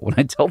helps people. When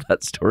I tell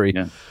that story,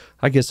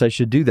 I guess I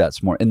should do that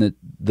some more. And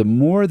the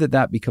more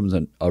that becomes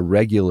a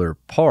regular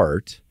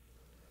part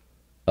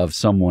of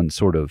someone's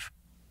sort of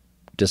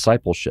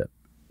discipleship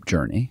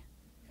journey,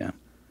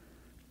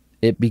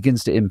 it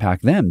begins to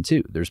impact them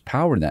too. There's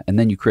power in that. And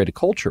then you create a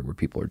culture where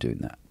people are doing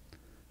that.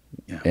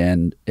 Yeah.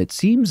 And it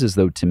seems as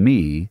though, to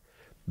me,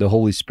 the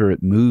Holy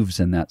Spirit moves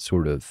in that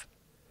sort of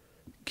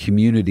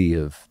community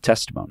of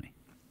testimony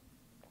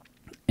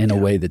in a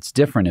way that's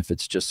different if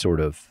it's just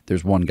sort of,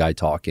 there's one guy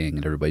talking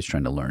and everybody's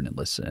trying to learn and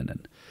listen.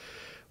 And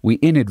we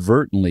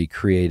inadvertently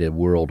create a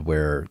world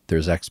where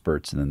there's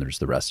experts and then there's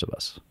the rest of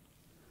us.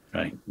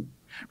 Right.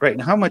 Right.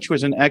 And how much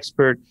was an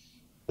expert?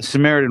 A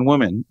Samaritan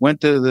woman went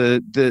to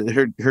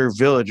her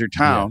village or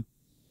town,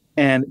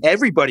 and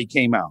everybody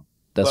came out.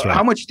 That's right.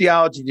 How much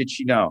theology did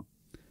she know?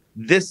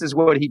 This is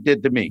what he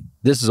did to me.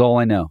 This is all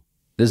I know.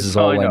 This is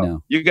all I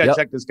know. You got to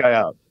check this guy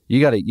out. You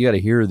got to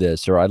hear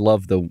this. Or I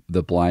love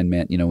the blind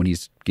man, when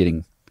he's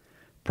getting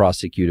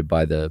prosecuted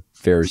by the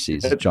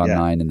Pharisees, John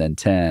 9 and then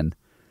 10.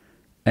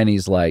 And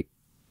he's like,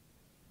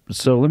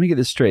 so let me get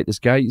this straight. This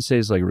guy you say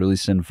is really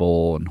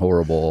sinful and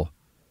horrible.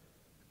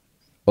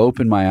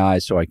 Open my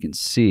eyes so I can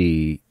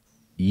see.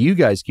 You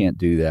guys can't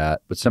do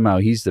that, but somehow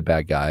he's the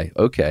bad guy.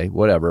 Okay,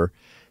 whatever.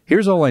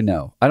 Here's all I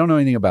know. I don't know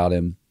anything about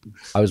him.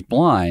 I was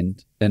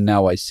blind, and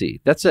now I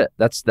see. That's it.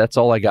 That's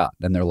all I got.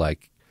 And they're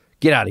like,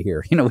 get out of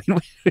here. We don't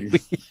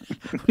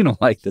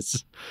like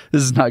this.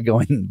 This is not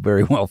going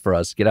very well for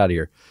us. Get out of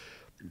here.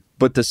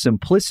 But the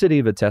simplicity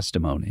of a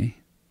testimony,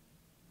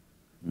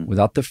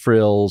 without the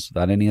frills,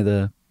 without any of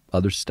the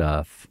other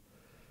stuff,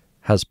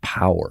 has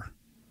power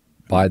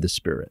by the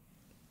Spirit.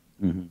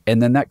 Mm-hmm.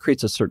 And then that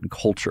creates a certain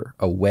culture,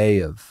 a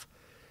way of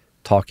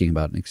talking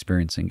about and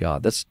experiencing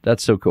God.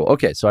 That's so cool.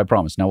 Okay, so I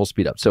promise. Now we'll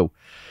speed up. So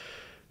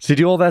you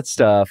do all that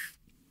stuff.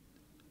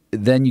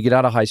 Then you get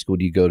out of high school.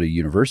 Do you go to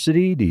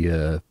university? Do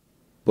you?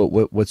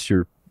 What's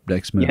your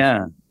next move?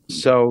 Yeah.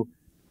 So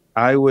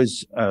I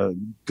was a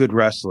good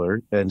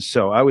wrestler, and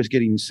so I was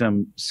getting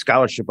some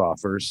scholarship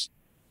offers.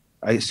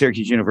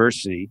 Syracuse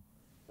University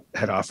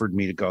had offered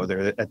me to go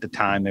there. At the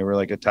time, they were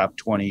like a top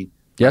 20.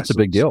 Yeah, it's a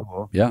big deal.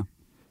 School. Yeah.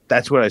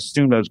 That's what I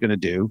assumed I was going to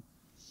do.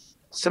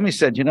 Somebody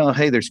said,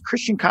 hey, there's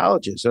Christian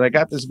colleges. And I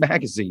got this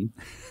magazine.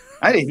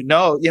 I didn't even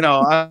know,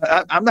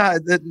 I'm not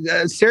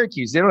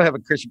Syracuse. They don't have a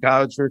Christian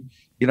college for,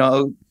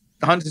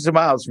 hundreds of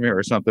miles from here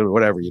or something or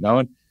whatever, And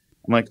I'm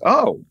like,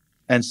 oh.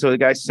 And so the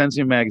guy sends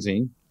me a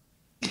magazine,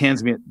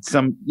 hands me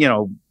some,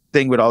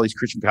 thing with all these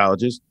Christian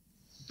colleges.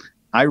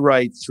 I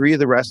write 3 of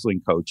the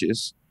wrestling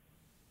coaches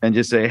and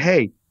just say,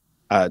 hey,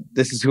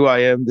 this is who I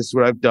am. This is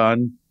what I've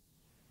done.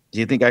 Do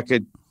you think I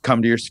could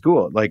come to your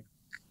school? Like,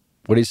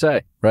 what do you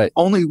say? Right.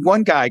 Only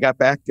one guy got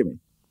back to me.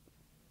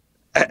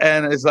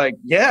 And it's like,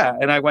 yeah.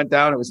 And I went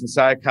down. It was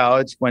inside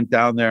college, went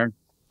down there.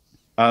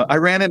 I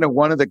ran into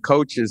one of the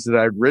coaches that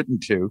I'd written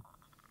to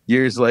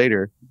years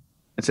later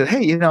and said,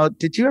 hey,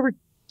 did you ever,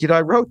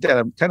 I wrote that.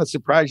 I'm kind of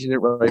surprised you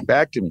didn't write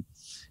back to me.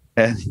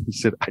 And he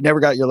said, I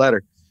never got your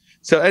letter.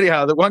 So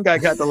anyhow, the one guy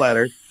got the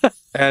letter.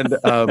 And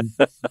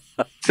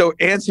so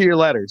answer your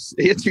letters,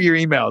 answer your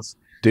emails.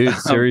 Dude,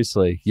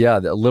 seriously. Yeah,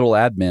 a little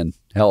admin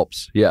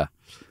helps. Yeah.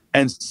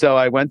 And so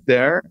I went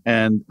there,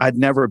 and I'd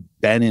never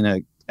been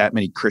in that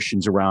many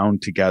Christians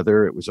around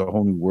together. It was a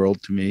whole new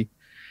world to me.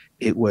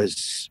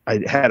 I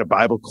had a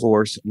Bible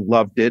course,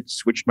 loved it,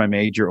 switched my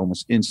major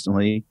almost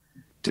instantly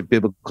to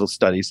biblical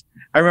studies.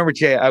 I remember,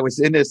 Jay, I was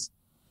in this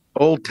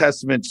Old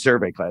Testament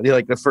survey class,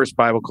 like the first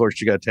Bible course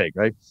you got to take,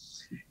 right?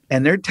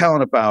 And they're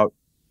telling about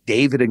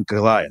David and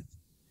Goliath.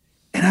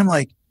 And I'm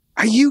like,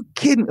 are you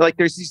kidding? Like,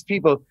 there's these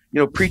people,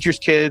 preachers'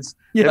 kids,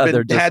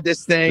 had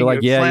this thing,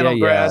 like, flannel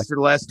grass for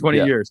the last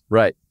 20 years.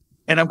 Right.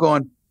 And I'm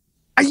going,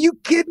 are you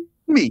kidding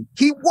me?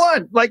 He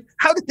won. Like,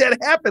 how did that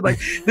happen? Like,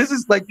 this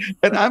is like,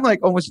 and I'm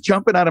like almost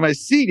jumping out of my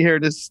seat here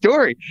in this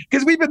story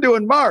because we've been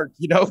doing Mark,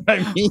 you know what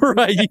I mean?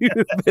 Right.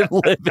 You've been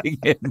living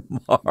in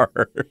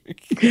Mark.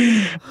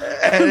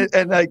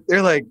 and like,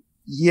 they're like,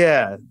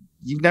 yeah,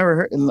 you've never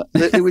heard. And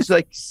it was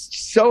like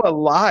so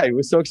alive. It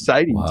was so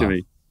exciting to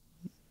me.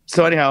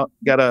 So anyhow,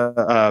 got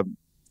a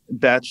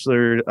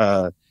Bachelor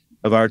of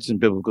Arts in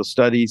Biblical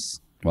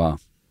Studies. Wow.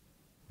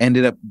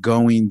 Ended up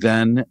going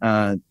then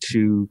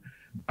to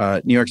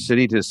New York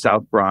City, to the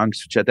South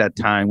Bronx, which at that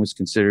time was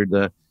considered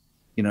the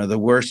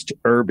worst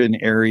urban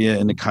area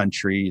in the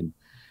country. And,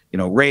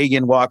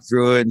 Reagan walked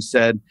through it and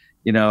said,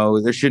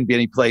 there shouldn't be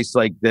any place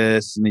like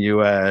this in the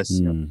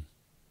U.S.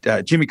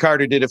 Jimmy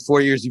Carter did it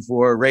 4 years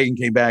before. Reagan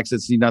came back,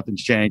 said, see,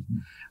 nothing's changed.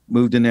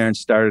 Moved in there and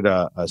started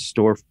a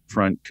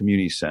storefront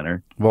community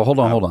center. Well, hold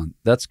on.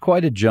 That's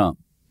quite a jump.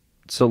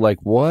 So,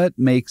 what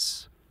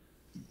makes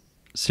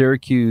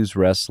Syracuse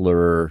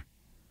wrestler,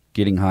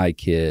 getting high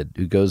kid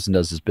who goes and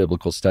does his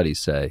biblical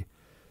studies say,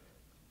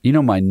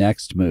 my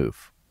next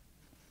move,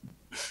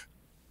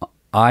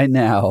 I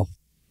now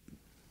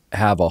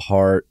have a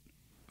heart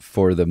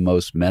for the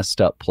most messed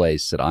up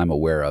place that I'm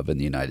aware of in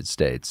the United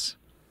States.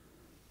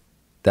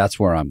 That's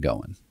where I'm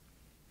going.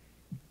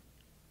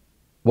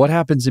 What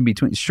happens in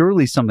between?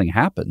 Surely something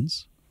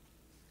happens.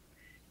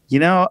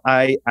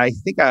 I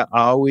think I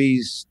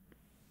always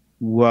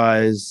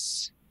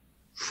was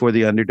for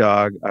the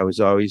underdog. I was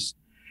always,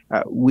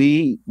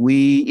 we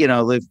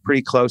live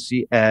pretty close to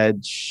the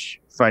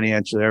edge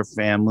financially, our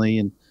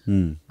family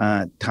and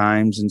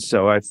times. And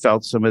so I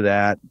felt some of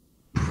that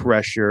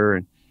pressure.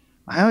 And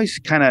I always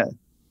kind of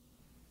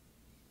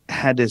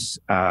had this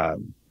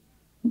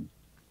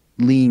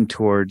lean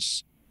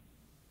towards,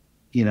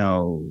 seeing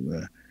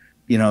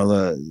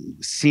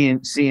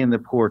the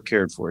poor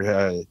cared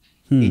for,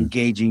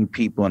 engaging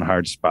people in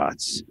hard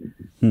spots.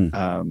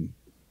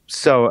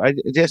 So I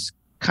just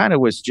kind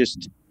of was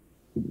just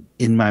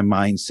in my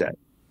mindset.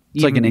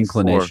 It's like an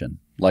inclination.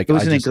 Like it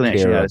was an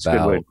inclination. Yeah, that's a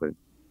good way to put it.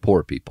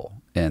 Poor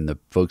people and the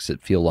folks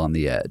that feel on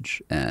the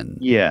edge. And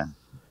yeah.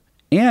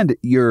 And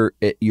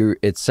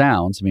it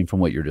sounds, from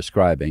what you're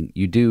describing,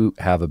 you do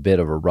have a bit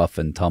of a rough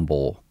and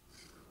tumble,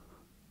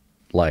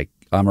 like,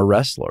 I'm a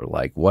wrestler,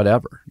 like,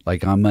 whatever.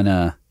 Like, I'm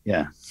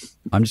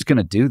just going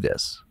to do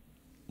this.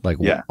 Like,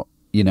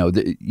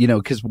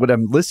 because what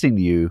I'm listening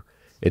to you,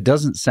 it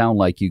doesn't sound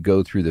like you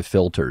go through the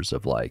filters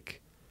of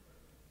like,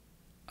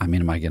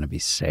 am I going to be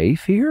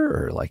safe here?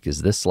 Or like,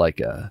 is this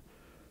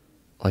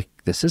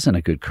this isn't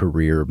a good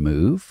career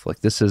move. Like,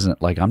 this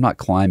isn't like, I'm not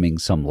climbing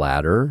some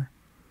ladder.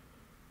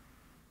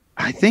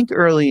 I think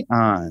early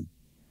on,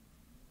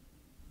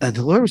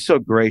 the Lord was so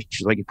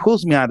gracious. Like, he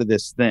pulls me out of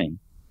this thing.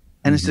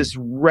 And it's this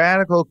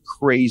radical,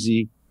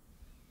 crazy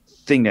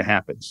thing that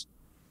happens.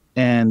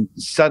 And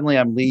suddenly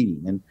I'm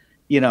leading. And,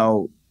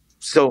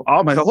 so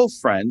all my old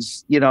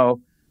friends,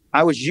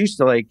 I was used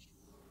to like,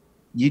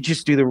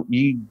 Jesus,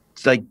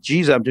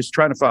 I'm just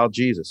trying to follow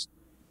Jesus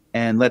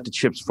and let the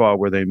chips fall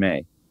where they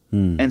may.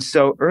 And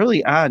so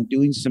early on,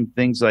 doing some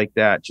things like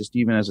that, just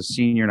even as a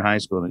senior in high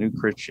school, a new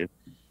Christian,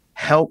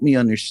 helped me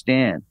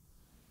understand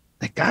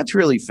that God's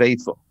really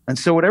faithful. And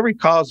so whatever he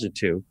calls it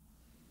to,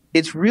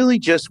 it's really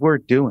just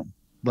worth doing.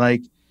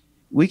 Like,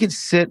 we can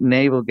sit and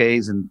navel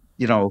gaze and,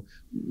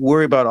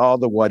 worry about all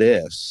the what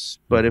ifs.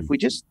 But if we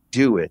just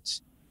do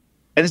it,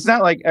 and it's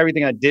not like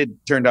everything I did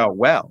turned out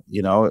well,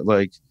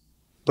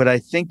 but I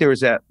think there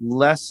was that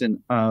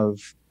lesson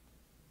of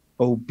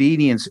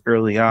obedience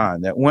early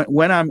on, that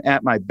when I'm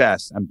at my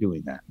best, I'm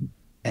doing that.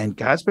 And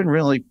God's been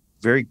really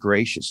very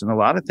gracious. And a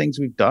lot of things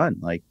we've done,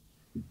 like,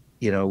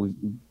 we're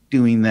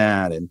doing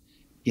that. And,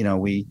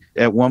 we,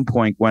 at one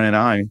point, Gwen and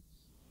I,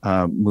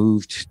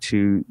 moved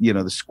to,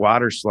 the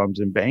squatter slums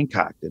in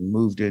Bangkok and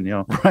moved in,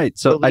 right.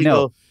 So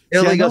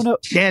illegal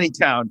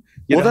shantytown.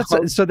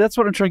 That's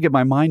what I'm trying to get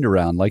my mind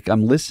around. Like,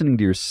 I'm listening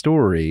to your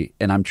story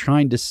and I'm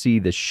trying to see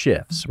the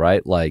shifts,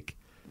 right? Like,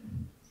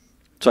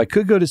 so I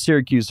could go to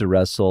Syracuse to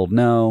wrestle.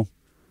 No,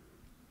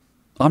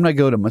 I'm going to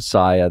go to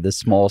Messiah, this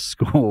small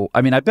school.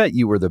 I mean, I bet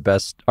you were the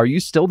best. Are you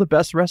still the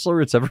best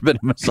wrestler it's ever been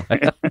at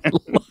Messiah?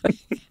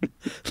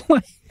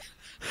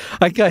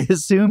 like, I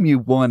assume you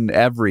won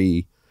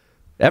everything,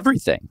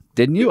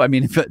 didn't you? I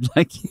mean,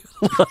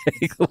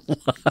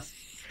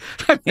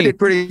 I did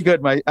pretty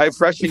good. My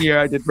freshman year,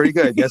 I did pretty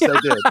good. Yes, I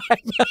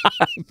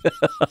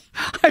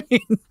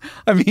did.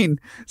 I mean,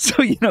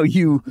 so you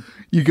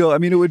go. I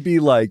mean, it would be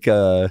like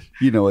a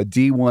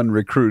D1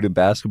 recruit in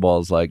basketball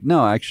is like,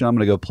 no, actually, I'm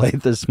going to go play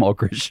at this small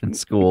Christian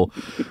school.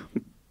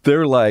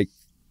 They're like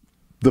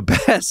the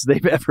best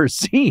they've ever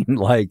seen.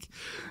 Like,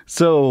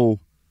 so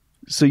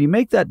you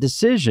make that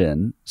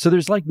decision. So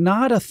there's like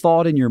not a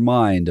thought in your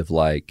mind of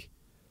like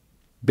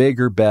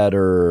bigger,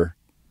 better,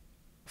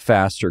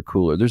 faster,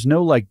 cooler. There's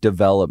no like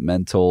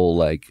developmental,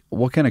 like,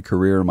 what kind of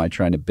career am I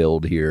trying to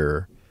build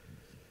here?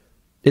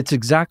 It's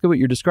exactly what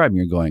you're describing.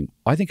 You're going,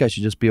 I think I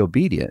should just be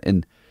obedient.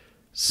 And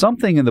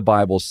something in the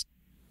Bible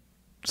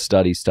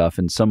study stuff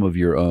and some of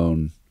your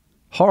own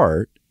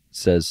heart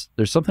says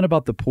there's something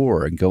about the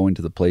poor and going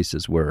to the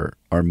places where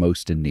are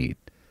most in need.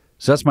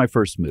 So that's my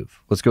first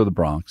move. Let's go to the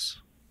Bronx.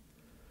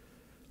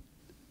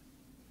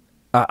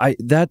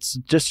 That's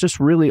just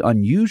really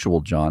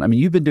unusual, John. I mean,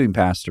 you've been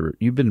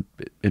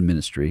in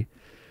ministry.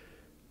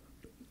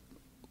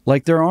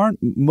 Like,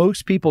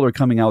 most people are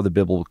coming out with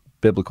a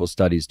biblical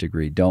studies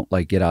degree don't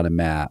like get out a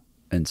map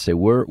and say,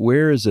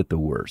 where is it the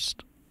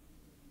worst?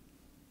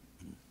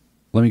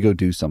 Let me go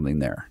do something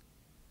there.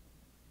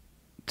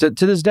 To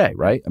this day,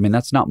 right? I mean,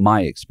 that's not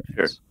my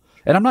experience. Sure.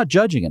 And I'm not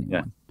judging anyone.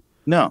 Yeah.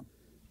 No.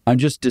 I'm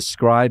just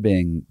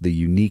describing the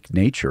unique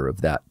nature of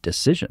that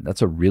decision.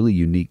 That's a really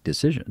unique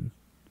decision.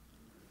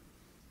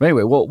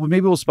 Anyway, well,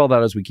 maybe we'll spell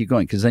that as we keep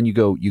going, because then you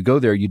go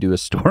there, you do a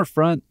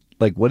storefront.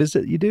 Like, what is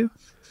it you do?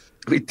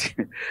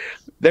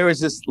 There was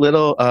this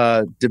little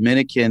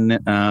Dominican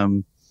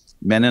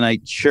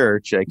Mennonite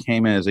church I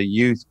came in as a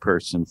youth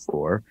person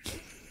for.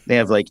 They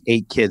have like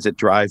 8 kids that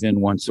drive in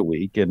once a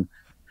week. And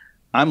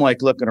I'm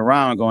like looking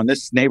around going,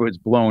 this neighborhood's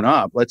blown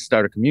up. Let's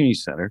start a community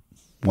center.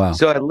 Wow.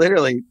 So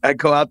I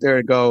go out there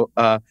and go,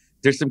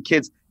 there's some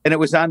kids. And it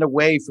was on the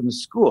way from the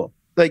school.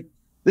 Like,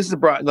 this is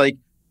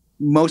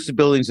most of the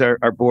buildings are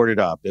boarded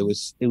up. It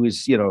was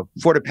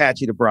Fort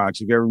Apache to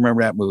Bronx. If you ever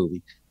remember that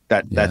movie,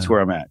 that's where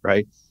I'm at,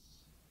 right?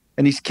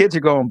 And these kids are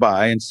going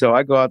by, and so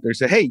I go out there and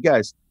say, "Hey, you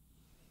guys,"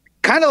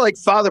 kind of like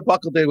Father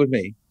Buckle did with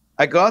me.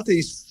 I go out to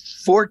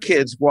these 4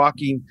 kids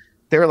walking.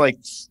 They're like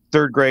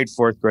 3rd grade,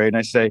 4th grade, and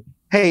I say,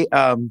 "Hey,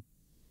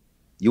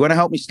 you want to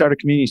help me start a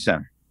community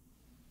center?"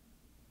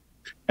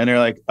 And they're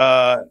like,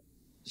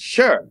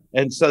 "Sure."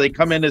 And so they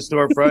come in the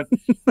storefront,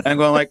 and I'm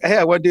going like, "Hey,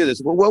 I want to do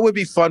this. Well, what would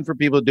be fun for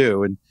people to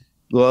do?" And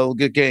well,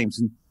 good games.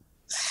 And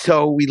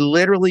so we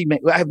literally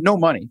I have no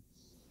money.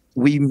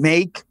 We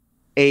get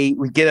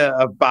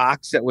a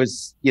box that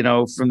was,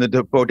 from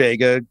the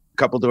bodega a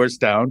couple doors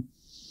down,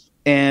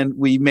 and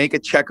we make a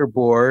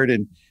checkerboard,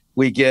 and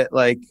we get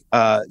like,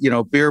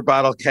 beer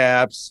bottle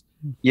caps,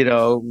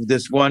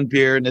 this one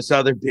beer and this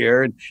other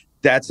beer. And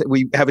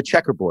we have a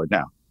checkerboard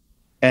now.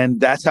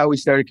 And that's how we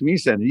started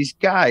Community Center.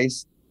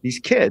 These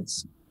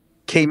kids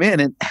came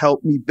in and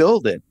helped me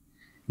build it.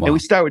 Wow. And we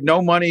started with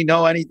no money,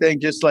 no anything,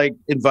 just like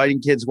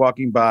inviting kids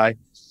walking by.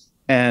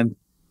 And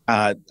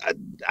I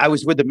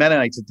was with the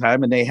Mennonites at the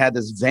time, and they had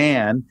this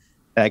van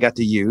that I got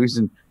to use.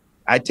 And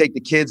I'd take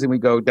the kids and we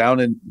go down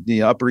in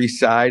the Upper East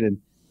Side and,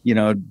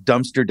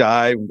 dumpster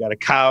dive. We got a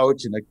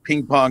couch and a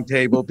ping pong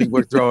table people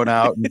were throwing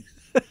out. And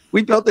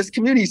we built this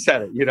community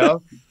center,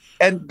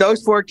 And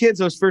those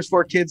first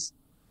 4 kids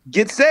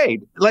get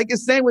saved. Like,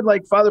 it's same with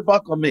like Father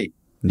Buckle and me.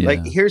 Yeah.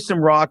 Like, here's some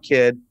raw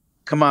kid.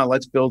 Come on,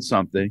 let's build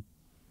something.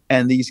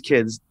 And these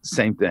kids,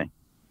 same thing.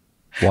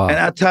 Wow. And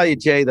I'll tell you,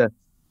 Jay, the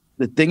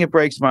thing that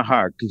breaks my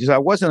heart, because I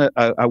wasn't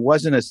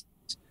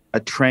a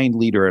trained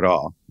leader at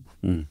all.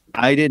 Mm.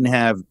 I didn't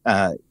have,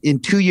 in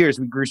 2 years,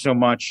 we grew so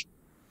much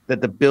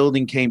that the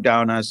building came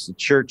down on us, the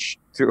church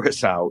threw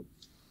us out.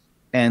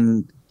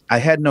 And I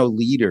had no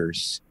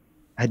leaders.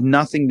 I had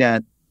nothing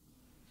that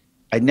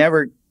I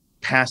never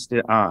passed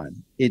it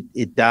on.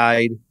 It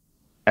died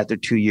after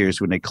 2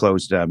 years when they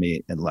closed on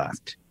me and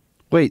left.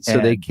 Wait, so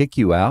they kick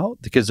you out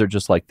because they're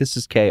just like, this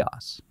is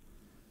chaos.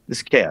 This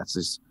is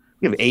chaos.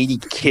 We have 80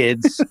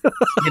 kids,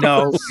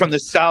 from the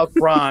South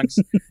Bronx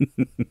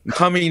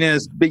coming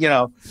as,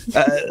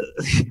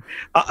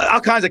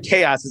 all kinds of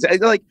chaos.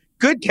 It's like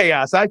good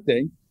chaos, I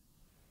think.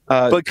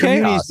 But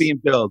communities being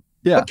built.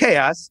 Yeah. But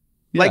chaos.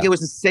 Yeah. Like, it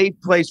was a safe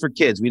place for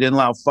kids. We didn't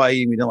allow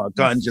fighting. We didn't allow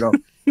guns,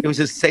 It was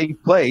a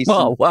safe place.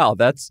 Oh, wow.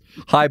 That's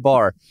high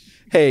bar.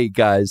 Hey,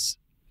 guys.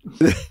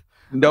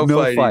 No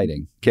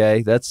fighting.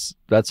 Okay, that's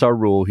our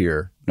rule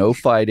here. No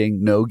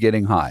fighting, no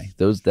getting high.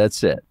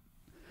 That's it.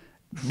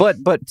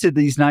 But to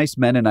these nice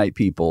Mennonite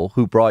people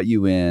who brought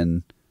you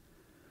in,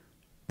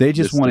 They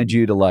just wanted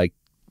you to like,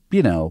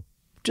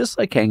 just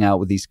like hang out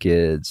with these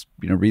kids,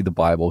 read the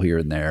Bible here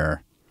and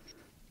there.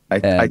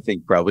 I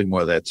think probably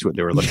more that's what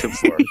they were looking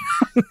for.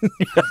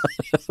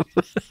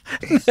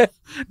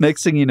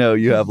 Next thing you know,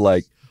 you have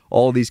like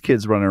all these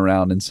kids running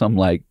around in some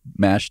like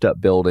mashed up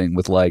building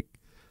with like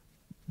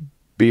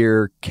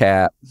beer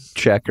cap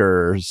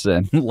checkers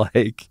and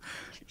like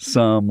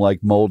some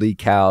like moldy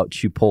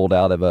couch you pulled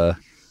out of a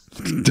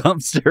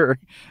dumpster.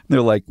 And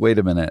they're like, wait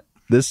a minute,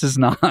 this is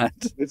not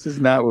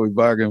what we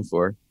bargained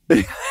for.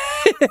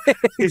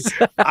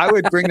 I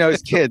would bring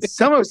those kids,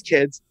 some of those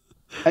kids,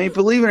 I mean,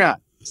 believe it or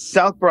not,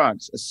 South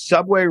Bronx, a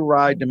subway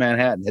ride to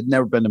Manhattan, had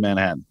never been to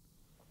Manhattan.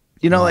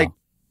 Wow.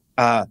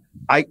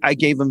 I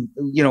gave them,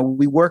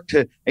 we worked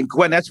to, and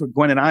Gwen, that's where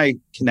Gwen and I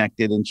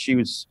connected, and she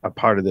was a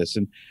part of this.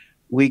 And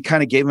we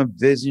kind of gave them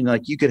vision,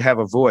 like you could have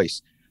a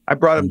voice. I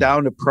brought them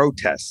down to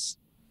protests,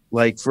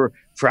 like for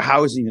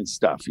housing and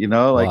stuff,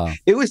 Wow.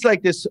 It was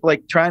like this,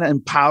 like trying to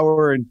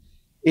empower. And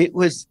it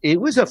was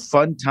a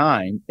fun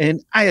time.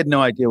 And I had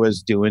no idea what I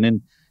was doing.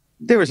 And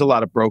there was a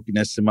lot of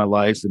brokenness in my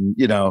life. And,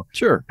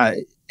 Sure.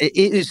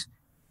 It is,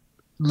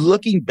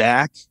 looking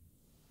back,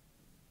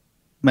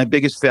 my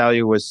biggest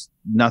failure was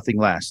nothing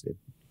lasted.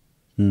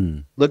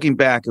 Looking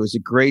back, it was the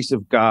grace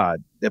of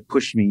God that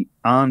pushed me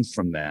on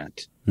from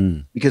that.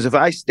 Because if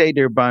I stayed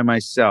there by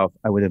myself,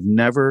 I would have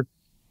never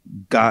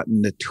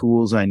gotten the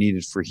tools I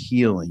needed for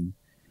healing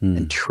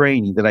and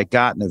training that I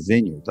got in the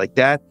vineyard. Like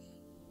that,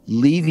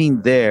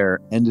 leaving there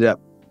ended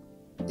up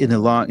in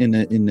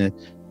the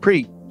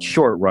pretty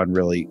short run,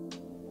 really,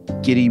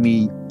 getting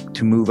me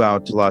to move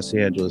out to Los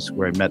Angeles,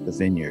 where I met the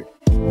vineyard.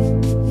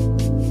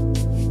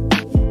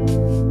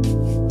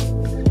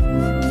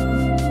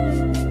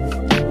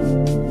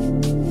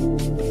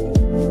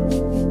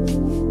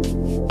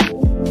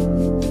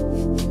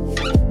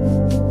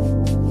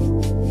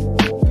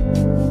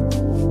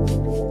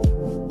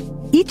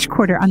 Each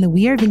quarter on the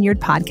We Are Vineyard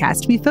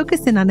podcast, we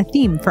focus in on a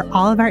theme for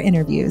all of our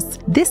interviews.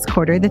 This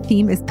quarter, the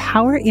theme is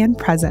power and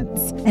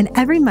presence. And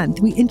every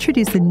month, we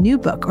introduce a new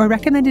book or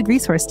recommended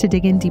resource to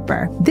dig in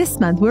deeper. This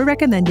month, we're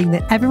recommending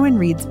that everyone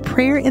reads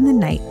Prayer in the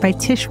Night by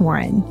Tish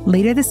Warren.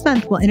 Later this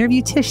month, we'll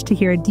interview Tish to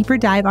hear a deeper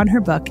dive on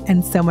her book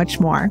and so much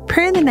more.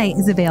 Prayer in the Night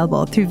is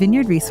available through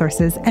Vineyard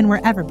Resources and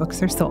wherever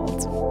books are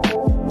sold.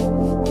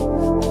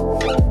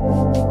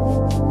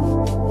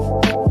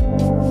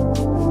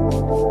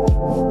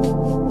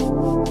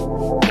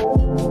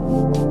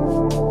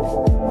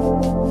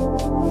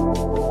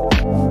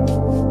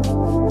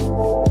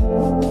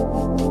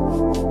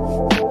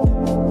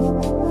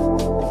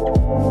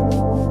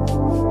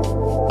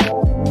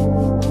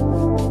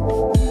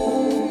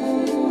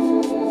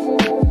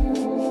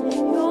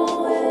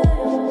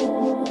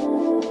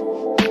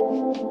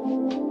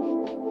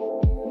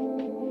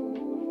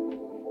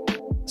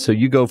 So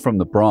you go from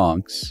the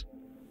Bronx,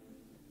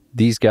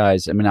 these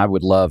guys, I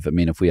would love,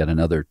 if we had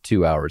another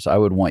 2 hours, I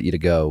would want you to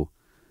go,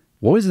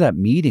 what was that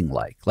meeting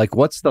like? Like,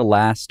 what's the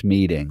last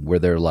meeting where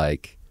they're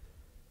like,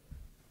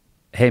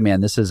 hey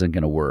man, this isn't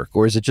going to work?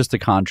 Or is it just the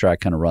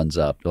contract kind of runs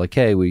up? They're like,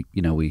 hey, we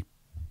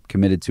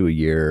committed to a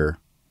year,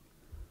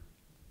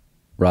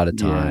 we're out of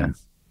time.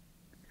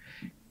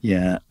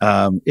 Yeah.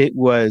 It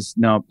was,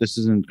 no, this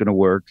isn't going to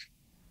work.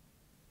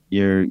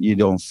 You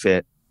don't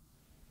fit.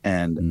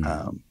 And,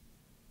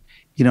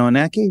 and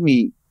that gave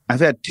me, I've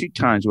had 2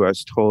 times where I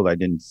was told I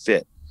didn't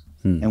fit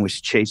and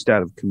was chased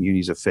out of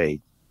communities of faith.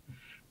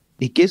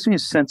 It gives me a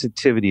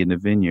sensitivity in the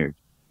vineyard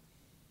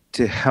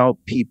to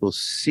help people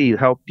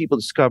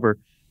discover,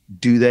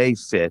 do they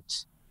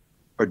fit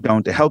or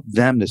don't, to help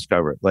them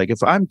discover it. Like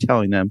if I'm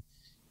telling them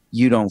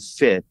you don't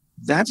fit,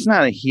 that's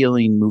not a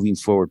healing moving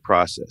forward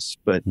process.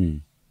 But,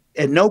 and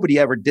nobody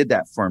ever did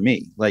that for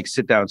me. Like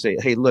sit down and say,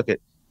 hey, look at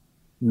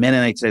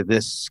Mennonites say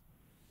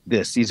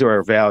these are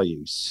our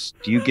values.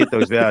 Do you get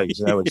those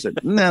values? And I would say,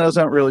 no, those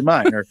aren't really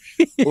mine.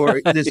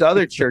 Or this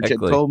other church had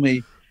told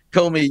me,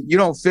 you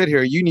don't fit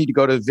here. You need to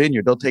go to the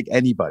vineyard. They'll take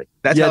anybody.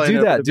 That's how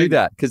do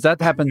that. Because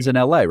that happens in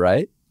LA,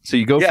 right? So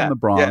you go from the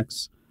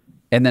Bronx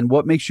and then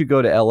what makes you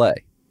go to LA?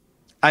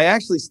 I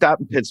actually stopped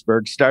in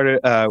Pittsburgh,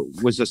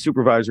 was a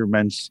supervisor of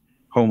men's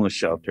homeless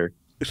shelter.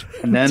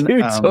 And then,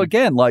 dude, so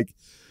again, like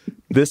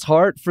this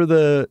heart for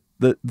the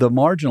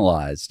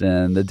marginalized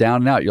and the down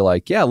and out, you're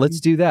like, yeah,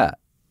 let's do that.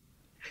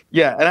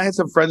 Yeah, and I had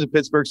some friends in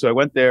Pittsburgh, so I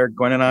went there.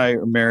 Gwen and I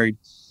are married.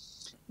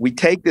 We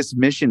take this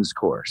missions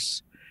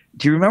course.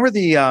 Do you remember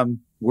the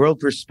World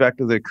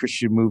Perspective of the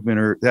Christian Movement,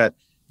 or that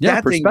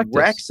thing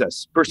wrecks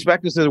us?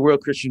 Perspectives of the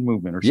World Christian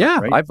Movement, or something? Yeah,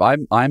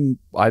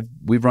 right?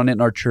 We've run it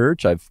in our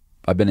church. I've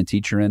been a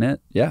teacher in it.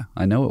 Yeah,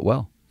 I know it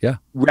well. Yeah,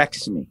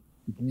 wrecks me,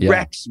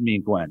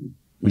 Gwen.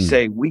 We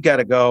say we got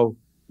to go.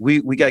 We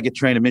got to get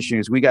trained in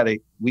missionaries. We got to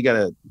we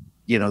got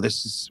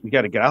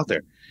to get out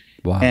there.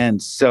 Wow.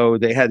 And so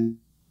they had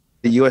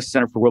the U.S.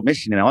 Center for World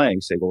Mission in L.A.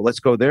 say, well, let's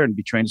go there and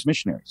be trained as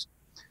missionaries.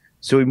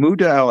 So we moved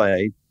to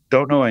L.A.,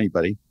 don't know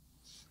anybody.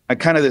 I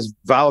kind of this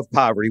vow of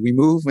poverty. We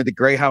moved with a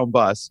Greyhound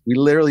bus. We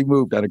literally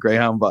moved on a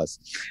Greyhound bus.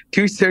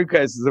 2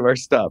 suitcases of our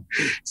stuff.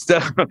 So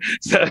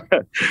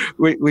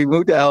we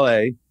moved to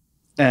L.A.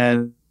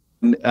 and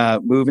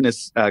move in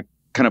this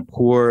kind of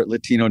poor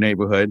Latino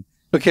neighborhood.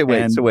 Okay,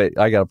 wait.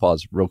 I got to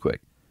pause real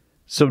quick.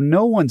 So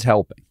no one's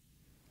helping.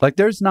 Like,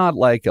 there's not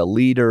like a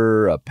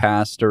leader, a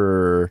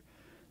pastor.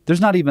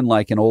 There's not even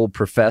like an old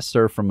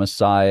professor from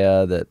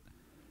Messiah that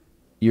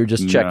you're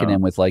just checking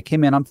in with, like, hey,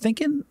 man, I'm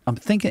thinking,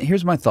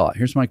 here's my thought.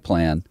 Here's my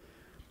plan.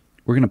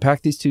 We're going to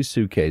pack these 2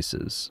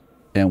 suitcases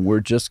and we're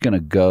just going to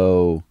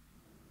go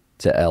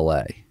to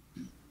L.A.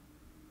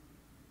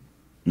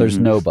 There's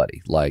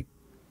nobody. Like,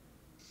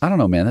 I don't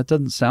know, man. That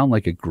doesn't sound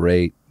like a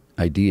great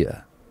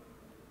idea.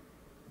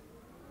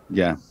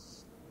 Yeah.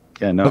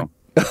 Yeah, no.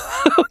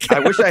 Okay. I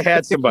wish I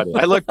had somebody.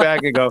 I look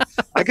back and go,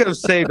 I could have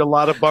saved a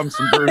lot of bumps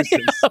and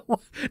bruises.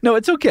 No,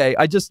 it's okay.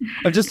 I'm just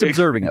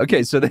observing.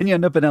 Okay, so then you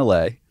end up in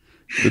L.A.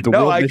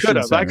 No, I could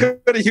have. I could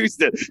have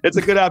used it. It's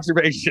a good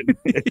observation.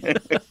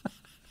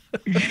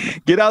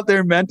 Get out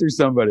there and mentor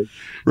somebody.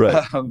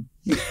 Right.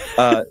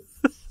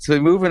 So we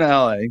move into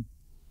LA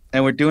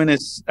and we're doing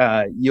this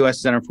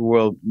U.S. Center for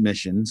World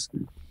Missions.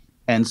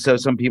 And so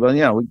some people,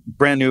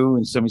 brand new,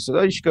 and somebody said,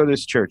 oh, you should go to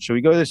this church. So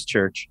we go to this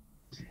church.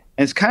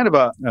 And it's kind of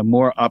a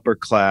more upper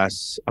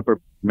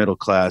middle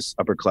class,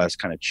 upper class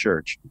kind of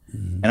church.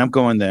 And I'm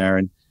going there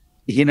and,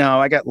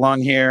 I got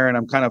long hair and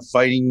I'm kind of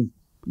fighting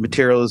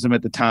materialism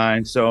at the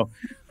time. So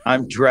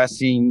I'm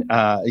dressing,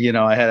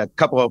 I had a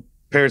couple of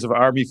pairs of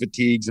army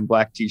fatigues and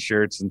black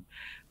T-shirts. And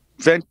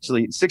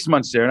eventually 6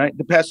 months there, and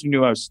the pastor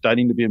knew I was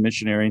studying to be a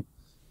missionary.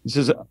 He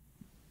says,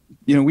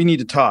 we need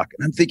to talk.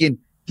 And I'm thinking,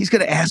 he's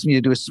going to ask me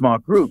to do a small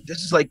group.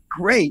 This is like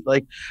great.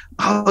 Like,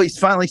 oh, he's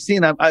finally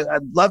seen that.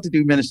 I'd love to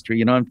do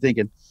ministry. I'm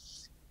thinking,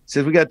 he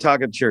says, we got to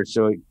talk at church.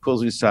 So he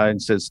pulls me aside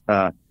and says,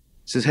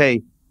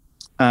 hey,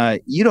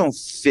 you don't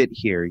fit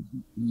here.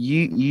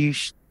 You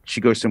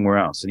should go somewhere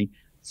else. And he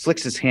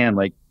flicks his hand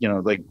like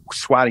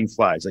swatting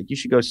flies. Like, you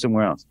should go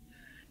somewhere else.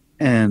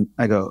 And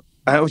I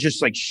was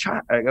just like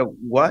shocked. I go,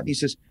 what? He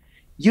says,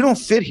 you don't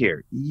fit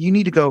here. You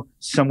need to go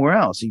somewhere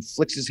else. He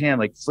flicks his hand,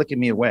 like flicking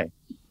me away.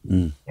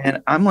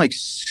 And I'm like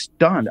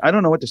stunned. I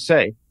don't know what to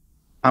say.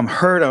 I'm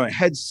hurt. My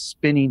head's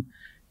spinning.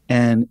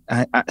 And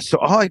so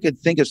all I could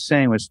think of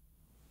saying was,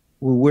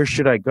 well, where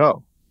should I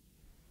go?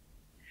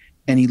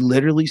 And he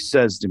literally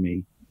says to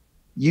me,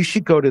 you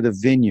should go to the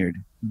Vineyard.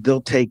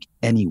 They'll take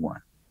anyone.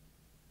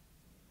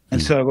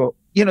 And so I go,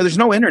 there's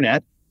no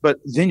internet, but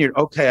Vineyard.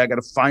 Okay, I got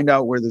to find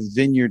out where the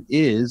Vineyard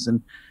is.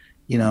 And,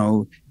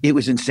 it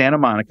was in Santa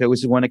Monica. It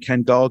was the one at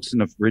Ken Gullickson,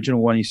 the original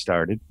one he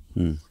started.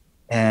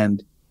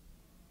 And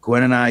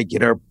Gwen and I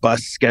get our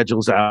bus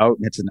schedules out,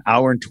 and it's an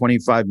hour and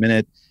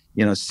 25-minute,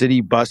 city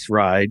bus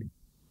ride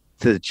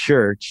to the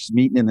church,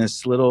 meeting in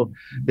this old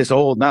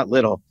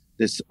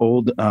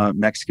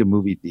Mexican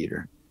movie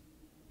theater.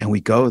 And we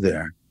go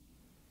there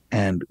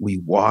and we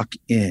walk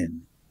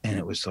in, and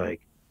it was like,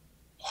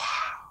 wow.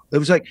 It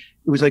was like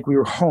we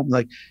were home.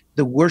 Like,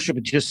 the worship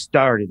had just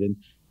started, and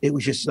it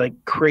was just like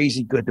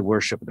crazy good to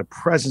worship. The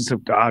presence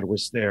of God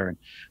was there. And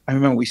I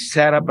remember we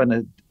sat up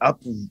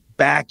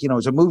back, it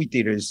was a movie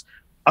theater,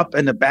 up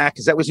in the back,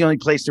 because that was the only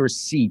place there were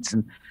seats.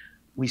 And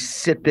we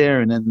sit there,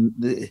 and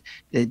then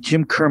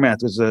Jim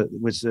Kermath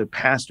was a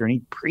pastor, and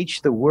he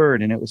preached the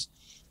word, and it was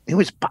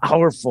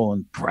powerful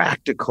and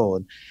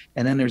practical.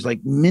 And then there's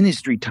like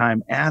ministry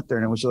time after,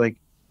 and it was like,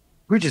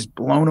 we're just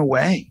blown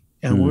away.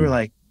 And we're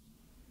like,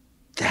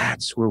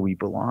 that's where we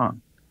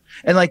belong.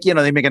 And like,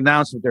 they make an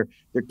announcement, they're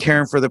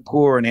caring for the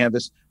poor, and they have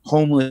this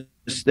homeless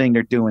thing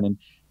they're doing. And,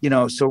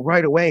 so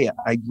right away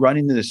I run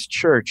into this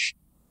church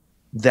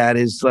that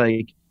is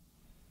like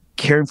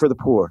caring for the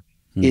poor,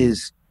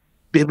 is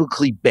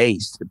biblically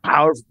based,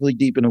 powerfully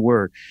deep in the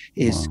word,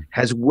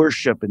 has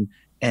worship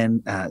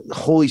and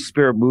Holy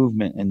Spirit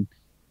movement. And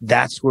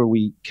that's where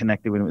we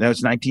connected with him. That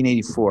was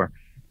 1984.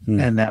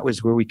 And that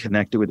was where we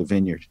connected with the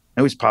Vineyard.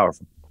 It was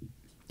powerful.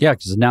 Yeah,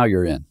 because now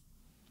you're in.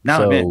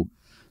 Now I'm in.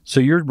 So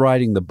you're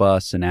riding the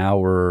bus an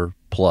hour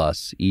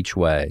plus each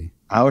way.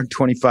 Hour and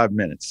 25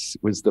 minutes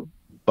was the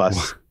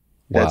bus. Wow.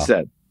 That's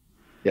it.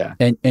 Yeah.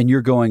 And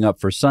you're going up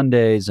for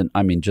Sundays, and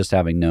I mean, just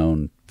having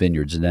known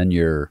Vineyards, and then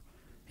you're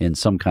in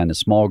some kind of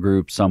small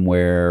group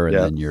somewhere, and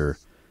then you're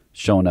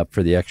showing up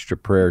for the extra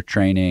prayer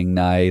training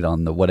night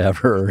on the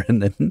whatever.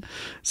 And then,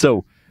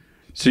 so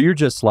you're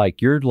just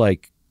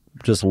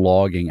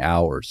logging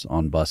hours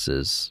on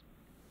buses,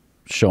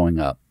 showing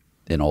up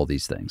in all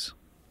these things.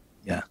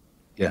 Yeah.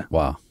 Yeah.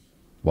 Wow.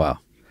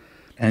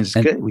 And it's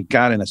good. We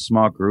got in a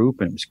small group,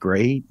 and it was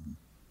great.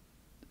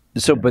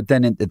 So, but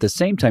then at the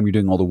same time, you're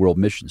doing all the world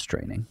missions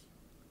training.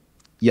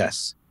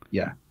 Yes.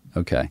 Yeah.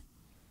 Okay.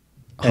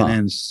 And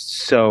then,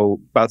 so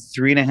about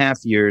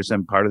 3.5 years,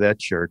 I'm part of that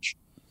church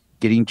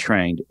getting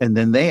trained. And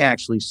then they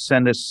actually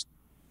send us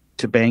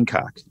to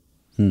Bangkok.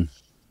 And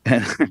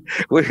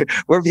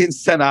we're being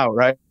sent out,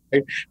 right?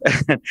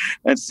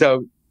 And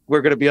so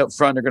we're going to be up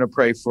front. They're going to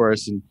pray for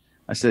us. And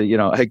I said,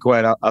 hey,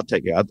 Gwen, I'll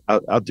take it.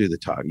 I'll do the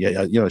talk.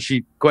 Yeah.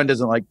 Gwen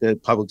doesn't like the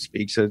public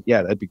speak. So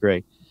yeah, that'd be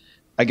great.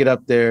 I get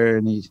up there,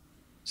 and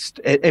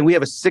and we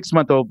have a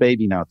 6-month-old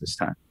baby now at this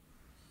time.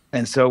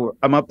 And so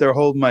I'm up there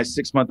holding my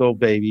 6-month-old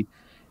baby,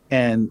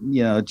 And,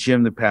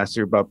 Jim, the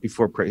pastor, about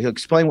before prayer, he'll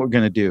explain what we're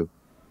going to do.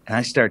 And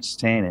I start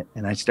saying it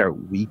and I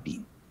start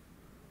weeping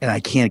and I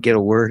can't get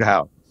a word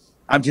out.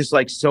 I'm just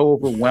like so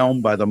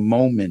overwhelmed by the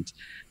moment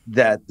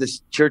that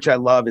this church I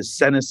love has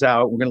sent us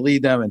out. We're going to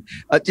lead them, and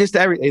just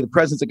the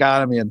presence of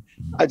God on me. And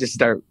I just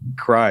start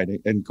crying.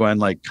 And Gwen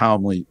like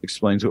calmly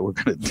explains what we're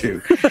going to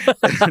do.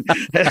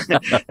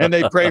 And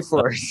they pray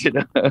for us,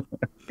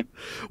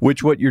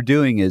 Which what you're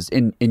doing is,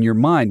 in your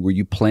mind, were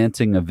you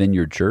planting a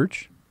Vineyard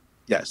church?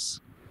 Yes.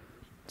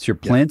 So you're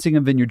planting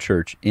a Vineyard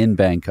church in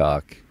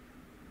Bangkok.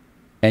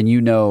 And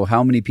you know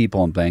how many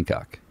people in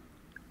Bangkok?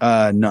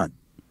 None.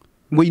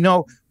 We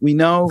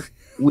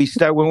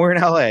start when we're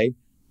in LA.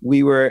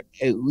 We were,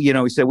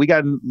 we said, we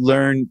got to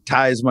learn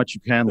Thai as much as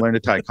you can, learn the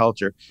Thai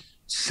culture.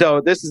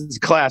 So this is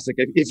classic.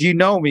 If you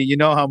know me, you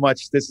know how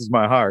much this is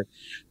my heart.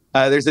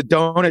 There's a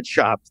donut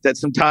shop that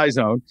some Thais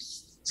own.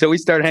 So we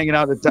start hanging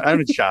out at the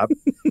donut shop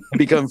and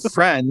become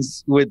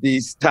friends with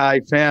these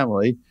Thai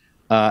family.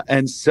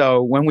 And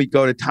so when we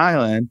go to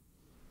Thailand,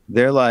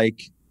 they're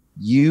like,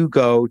 you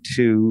go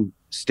to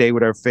stay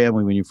with our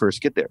family when you first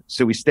get there.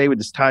 So we stay with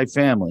this Thai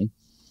family,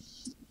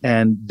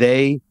 and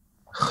they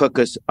hook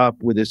us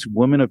up with this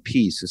woman of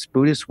peace, this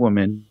Buddhist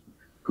woman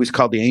who's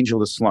called the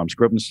Angel of the Slums,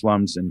 grew up in the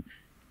slums and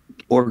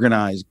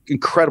organized,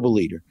 incredible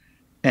leader.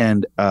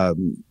 And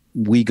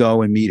we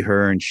go and meet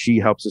her, and she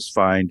helps us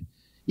find,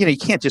 you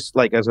can't just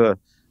like as an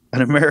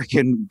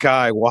American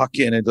guy walk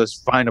in and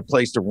just find a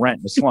place to rent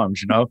in the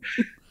slums,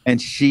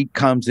 And she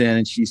comes in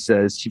and she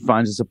says, she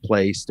finds us a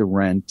place to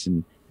rent,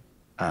 and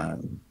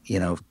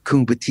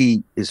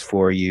Kumpati is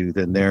for you,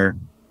 then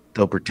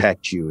they'll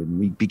protect you. And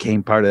we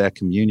became part of that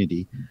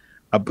community.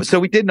 So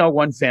we did know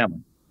one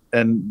family,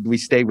 and we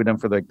stayed with them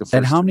for like the first.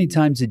 And how many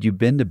times had you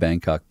been to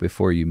Bangkok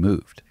before you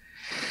moved?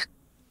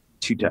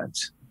 2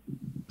 times.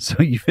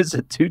 So you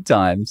visit 2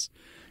 times.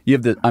 You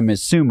have I'm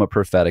assume a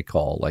prophetic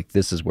call, like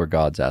this is where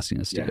God's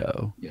asking us to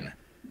go. Yeah.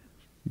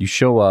 You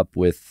show up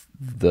with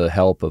the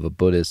help of a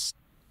Buddhist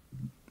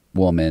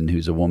woman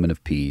who's a woman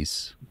of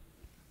peace.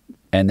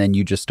 And then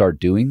you just start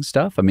doing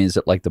stuff? I mean, is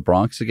it like the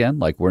Bronx again?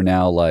 Like we're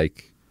now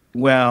like...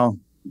 Well,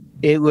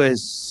 it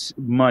was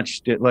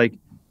much like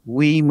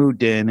we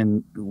moved in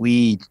and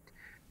we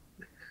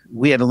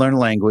had to learn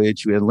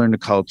language. We had to learn the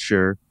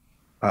culture.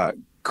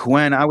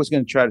 Gwen, I was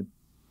going to try to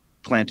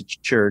plant a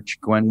church.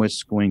 Gwen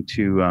was going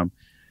to,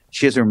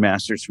 she has her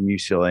master's from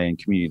UCLA in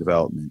community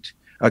development,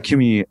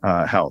 community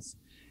health.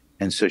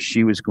 And so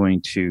she was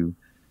going to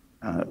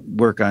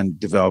work on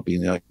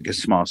developing like a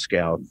small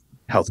scale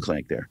health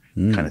clinic there,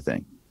 kind of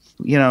thing.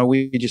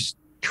 We just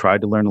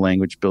tried to learn the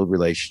language, build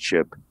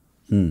relationship,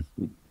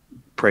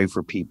 pray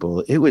for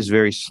people. It was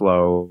very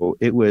slow.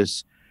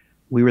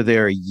 We were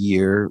there a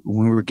year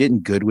when we were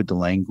getting good with the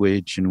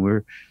language, and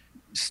we're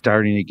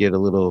starting to get a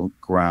little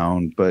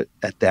ground. But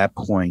at that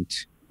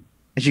point,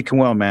 as you can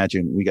well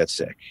imagine, we got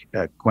sick.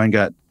 Gwen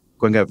got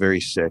very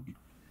sick,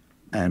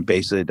 and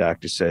basically the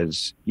doctor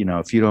says,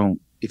 if you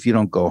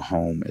don't go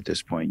home at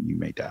this point, you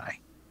may die.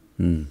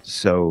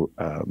 So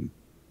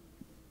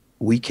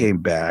we came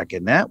back,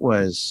 and that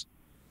was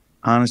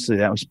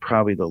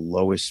probably the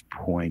lowest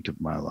point of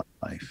my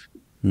life.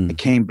 I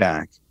came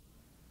back.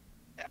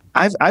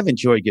 I've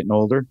enjoyed getting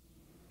older.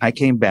 I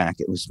came back.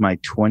 It was my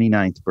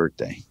 29th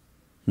birthday.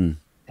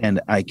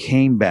 And I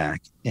came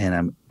back,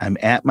 and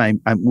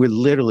we're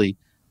literally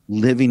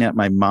living at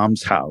my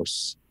mom's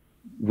house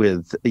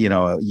with, a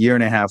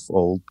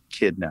 1.5-year-old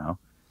kid now.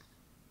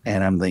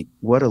 And I'm like,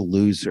 what a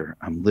loser.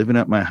 I'm living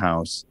at my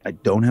house. I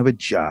don't have a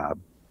job.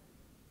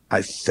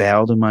 I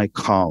failed in my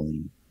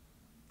calling.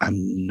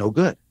 I'm no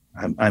good.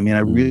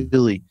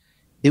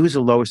 It was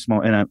the lowest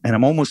moment. And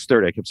I'm almost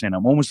 30. I kept saying,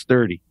 I'm almost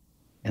 30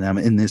 and I'm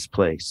in this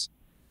place.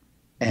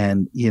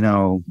 And,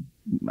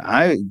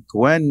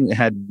 Gwen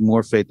had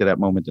more faith at that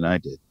moment than I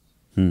did.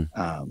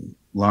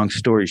 Long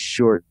story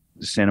short,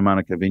 the Santa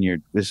Monica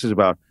Vineyard, this is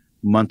about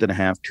a month and a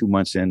half, 2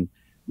 months in,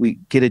 we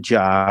get a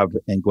job,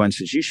 and Gwen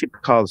says, you should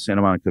call the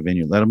Santa Monica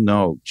Vineyard. Let him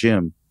know,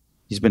 Jim,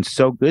 he's been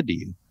so good to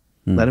you.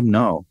 Let him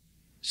know.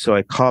 So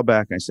I call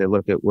back and I say,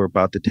 look, we're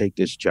about to take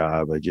this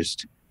job. I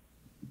just,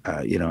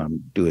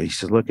 I'm doing it. He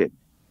says, look,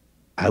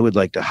 I would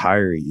like to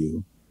hire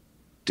you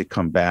to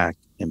come back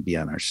and be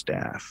on our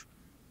staff.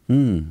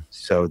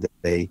 So that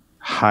they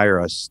hire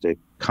us to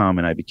come,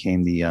 and I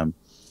became the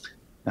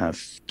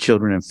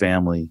children and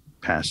family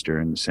pastor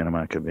in the Santa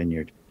Monica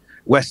Vineyard.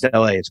 West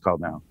LA, it's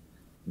called now.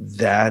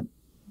 That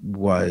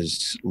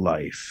was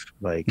life.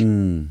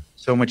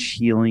 So much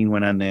healing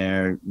went on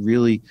there,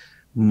 really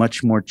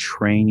much more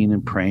training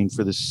and praying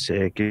for the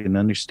sick and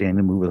understanding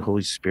the move of the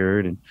Holy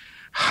Spirit and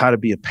how to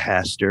be a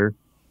pastor.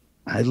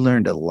 I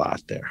learned a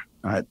lot there.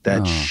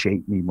 That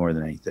shaped me more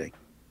than anything.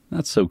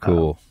 That's so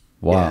cool.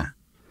 Wow. Yeah.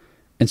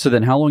 And so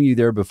then how long were you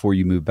there before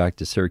you moved back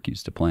to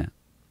Syracuse to plant?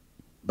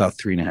 About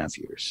 3.5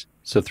 years.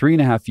 So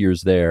 3.5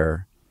 years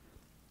there.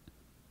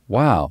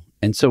 Wow.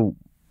 And so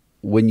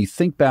when you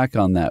think back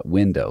on that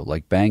window,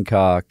 like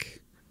Bangkok,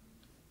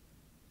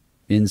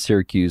 in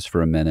Syracuse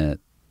for a minute,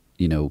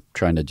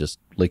 trying to just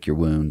lick your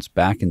wounds,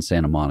 back in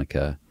Santa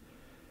Monica,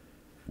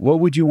 What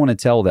would you want to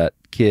tell that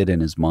kid in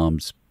his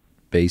mom's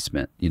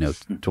basement,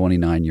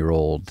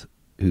 29-year-old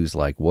who's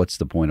like, what's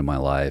the point of my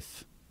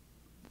life?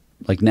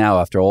 Like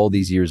now, after all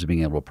these years of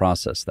being able to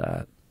process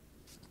that.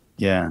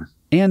 Yeah.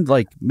 And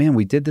like, man,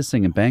 we did this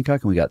thing in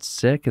Bangkok and we got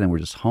sick and then we're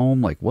just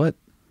home. Like, what?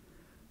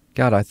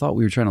 God, I thought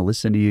we were trying to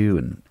listen to you,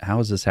 and how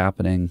is this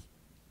happening?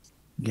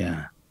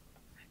 Yeah.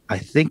 I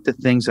think the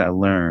things I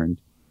learned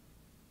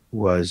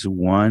was,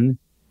 one,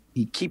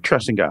 you keep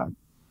trusting God.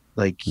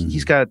 Like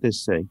he's got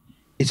this thing.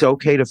 It's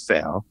okay to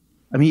fail.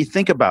 I mean, you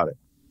think about it.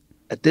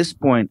 At this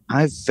point,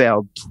 I've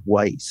failed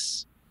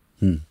twice.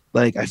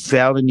 Like I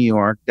failed in New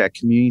York. That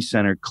community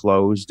center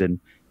closed and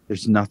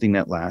there's nothing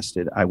that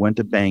lasted. I went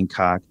to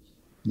Bangkok,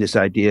 this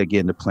idea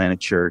again to plant a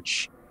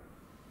church,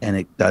 and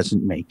it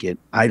doesn't make it.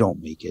 I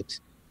don't make it.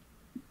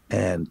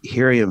 And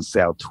here I am,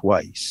 failed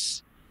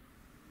twice.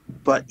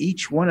 But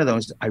each one of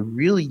those I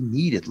really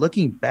needed.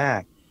 Looking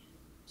back,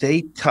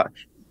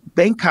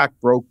 Bangkok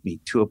broke me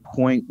to a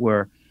point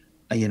where,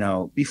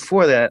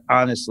 before that,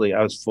 honestly,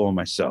 I was full of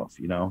myself,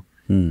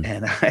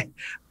 and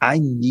I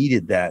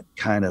needed that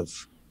kind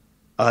of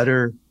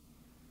utter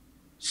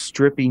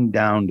stripping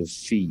down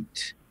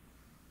defeat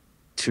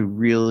to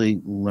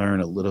really learn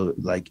a little,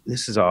 like,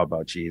 this is all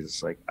about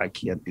Jesus. Like, I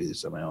can't do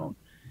this on my own.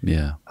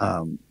 Yeah.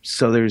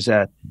 So there's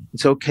that.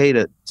 It's okay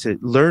to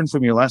learn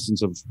from your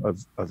lessons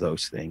of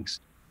those things,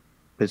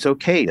 but it's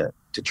okay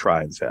to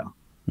try and fail.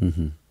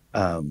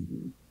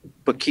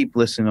 But keep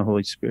listening to the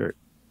Holy Spirit.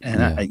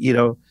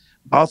 And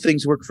all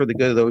things work for the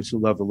good of those who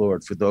love the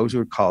Lord, for those who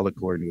are called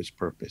according to his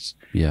purpose.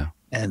 Yeah.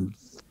 And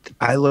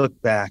I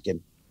look back and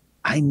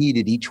I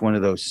needed each one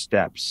of those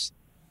steps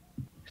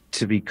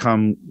to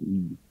become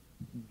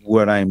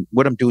what I'm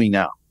doing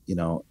now.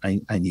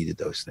 I needed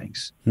those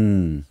things.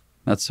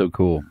 That's so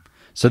cool.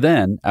 So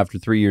then after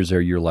 3 years there,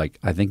 you're like,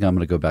 I think I'm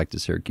going to go back to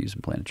Syracuse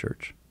and plant a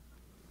church.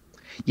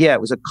 Yeah, it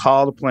was a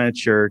call to plant a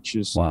church. It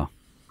was wow.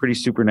 Pretty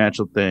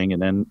supernatural thing.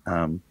 And then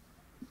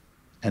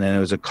it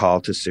was a call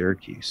to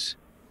Syracuse,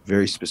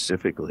 very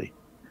specifically.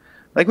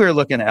 Like we were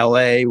looking at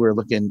LA, we were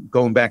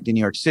going back to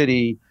New York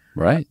City,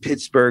 right?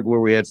 Pittsburgh, where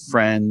we had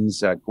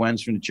friends,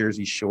 Gwen's from the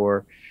Jersey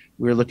Shore.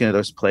 We were looking at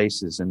those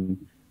places, and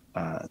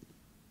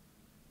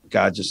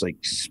God just like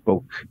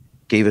spoke,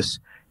 gave us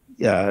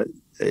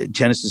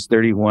Genesis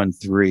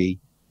 31:3.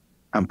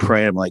 I'm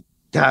praying. I'm like,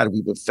 God,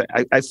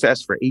 I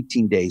fast for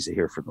 18 days to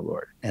hear from the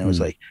Lord, and it was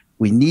like,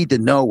 we need to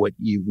know where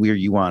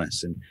you want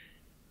us, and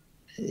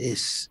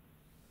it's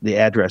the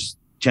address.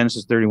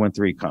 Genesis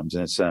 31:3 comes,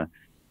 and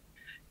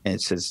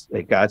it says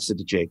that God said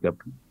to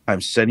Jacob,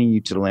 "I'm sending you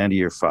to the land of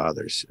your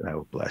fathers, and I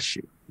will bless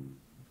you."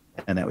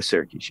 And that was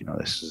Syracuse.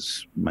 This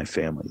is my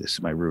family. This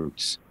is my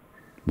roots.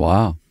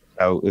 Wow.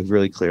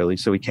 Really clearly.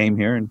 So we came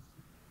here, and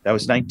that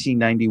was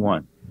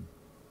 1991.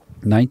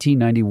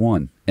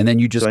 1991, and then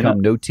you just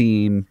no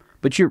team,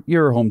 but you're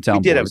a hometown.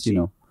 We did have a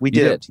team. We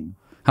did have a team.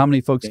 How many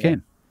folks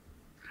came?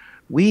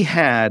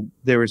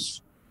 There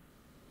was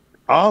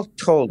all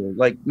total,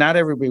 like not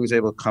everybody was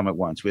able to come at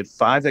once. We had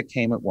 5 that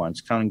came at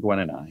once, counting Gwen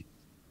and I,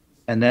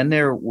 and then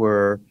there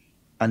were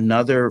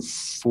another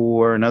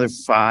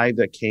 5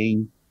 that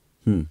came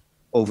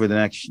over the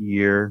next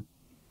year,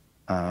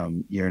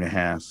 year and a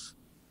half.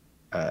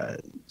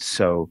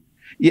 So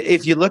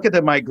if you look at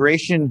the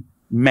migration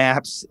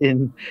maps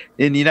in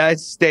the United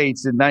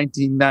States in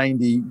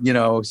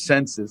 1990,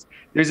 census,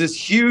 there's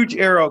this huge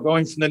arrow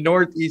going from the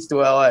northeast to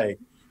LA.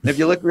 And if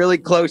you look really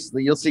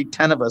closely, you'll see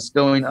 10 of us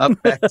going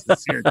up back to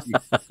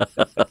Syracuse.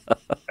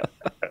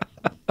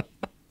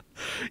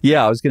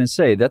 Yeah, I was going to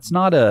say, that's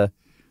not a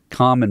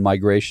common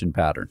migration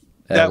pattern.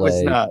 That LA.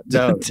 was not.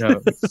 No. It's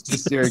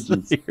just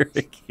Syracuse.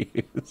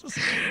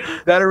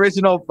 That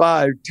original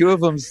 5, 2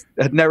 of them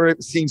had never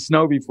seen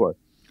snow before.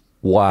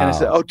 Wow. And I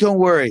said, "Oh, don't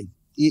worry.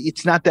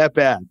 It's not that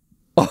bad."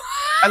 Oh.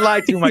 I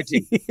lied to my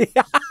team.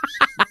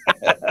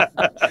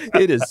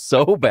 It is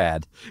so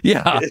bad.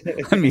 Yeah.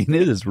 I mean,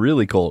 it is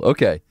really cold.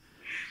 Okay.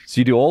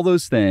 So you do all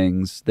those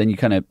things. Then you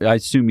I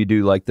assume you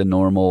do like the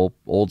normal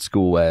old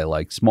school way,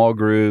 like small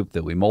group,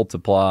 that we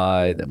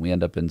multiply, then we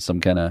end up in some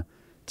kind of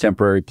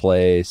temporary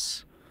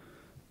place.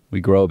 We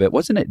grow a bit.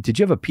 Did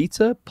you have a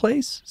pizza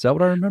place? Is that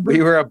what I remember?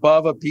 We were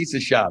above a pizza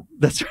shop.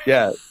 That's right.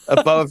 Yeah,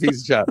 above a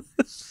pizza shop.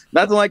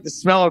 Nothing like the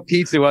smell of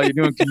pizza while you're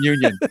doing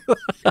communion.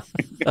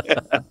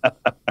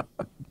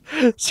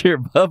 So you're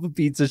above a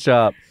pizza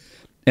shop.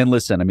 And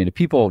listen, I mean, if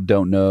people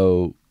don't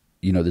know,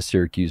 the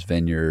Syracuse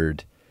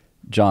Vineyard,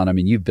 John, I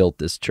mean, you've built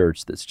this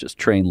church that's just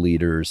trained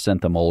leaders,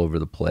 sent them all over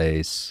the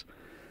place.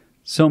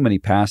 So many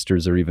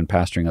pastors or even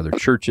pastoring other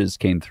churches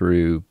came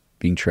through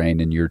being trained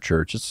in your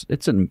church.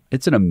 It's an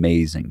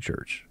amazing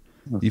church.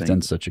 You've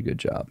done such a good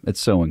job. It's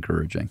so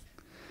encouraging.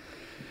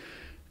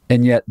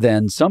 And yet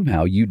then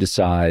somehow you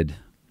decide,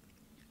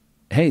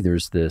 hey,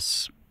 there's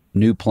this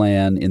new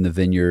plan in the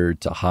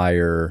Vineyard to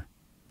hire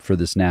for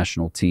this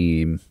national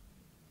team.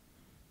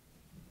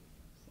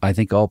 I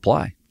think I'll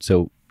apply.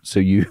 So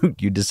you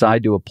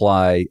decide to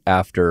apply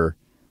after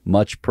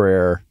much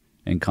prayer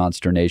and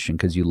consternation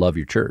because you love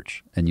your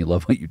church and you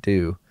love what you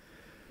do.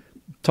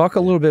 Talk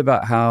a little bit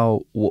about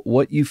how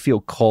what you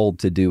feel called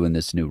to do in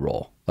this new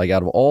role. Like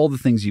out of all the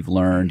things you've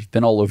learned, you've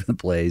been all over the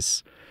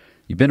place.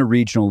 You've been a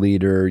regional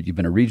leader. You've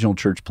been a regional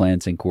church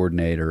planting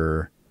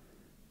coordinator.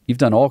 You've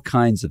done all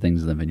kinds of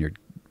things in the Vineyard.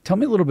 Tell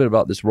me a little bit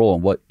about this role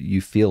and what you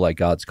feel like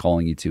God's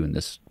calling you to in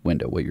this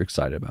window, what you're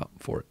excited about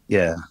for it.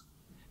 Yeah.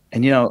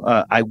 And,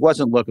 I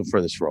wasn't looking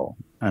for this role.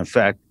 In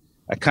fact,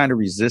 I kind of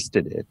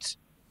resisted it.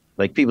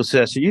 Like people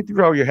said, so you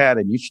throw your hat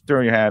in, you should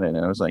throw your hat in.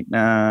 And I was like,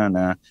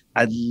 nah.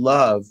 I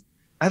love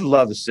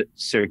the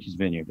Syracuse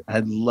Vineyard.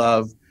 I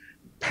love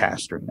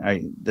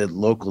pastoring the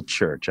local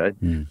church. I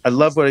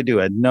love what I do.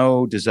 I had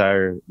no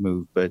desire to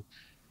move, but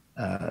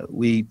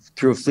we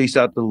threw a fleece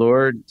out the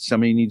Lord.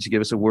 Somebody needs to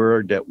give us a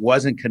word that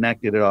wasn't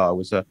connected at all. It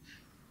was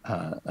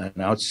an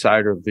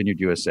outsider of Vineyard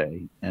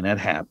USA, and that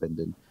happened.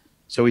 And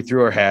so we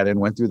threw our hat in,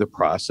 went through the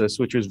process,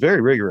 which was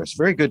very rigorous,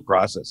 very good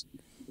process.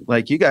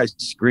 Like you guys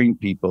screened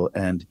people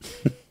and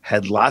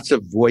had lots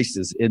of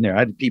voices in there. I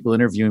had people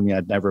interviewing me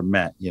I'd never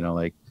met,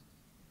 like,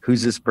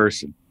 who's this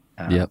person?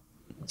 Yep.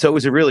 So it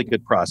was a really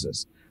good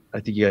process. I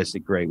think you guys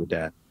did great with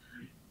that.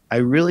 I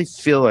really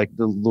feel like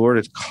the Lord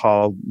has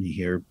called me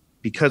here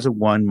because of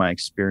my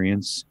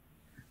experience,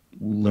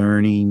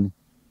 learning,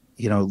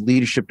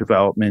 leadership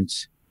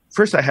development.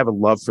 First, I have a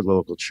love for the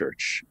local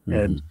church.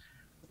 And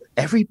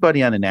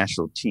everybody on the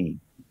national team,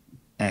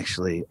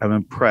 actually, I'm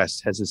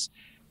impressed, has this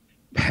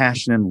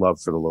passion and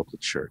love for the local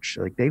church.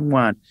 Like they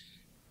want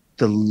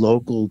the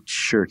local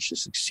church to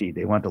succeed.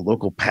 They want the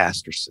local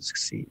pastors to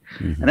succeed.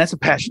 And that's a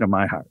passion of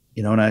my heart,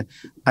 and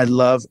I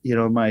love,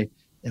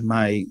 in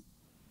my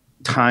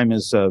time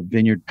as a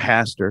Vineyard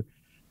pastor,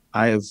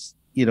 I have,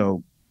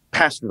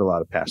 pastored a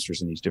lot of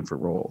pastors in these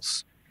different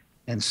roles.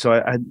 And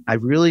so I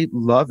really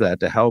love that,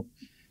 to help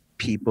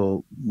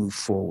people move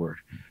forward.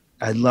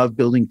 I love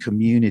building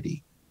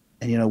community.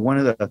 And, one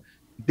of the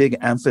big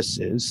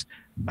emphasis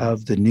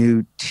of the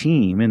new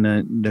team and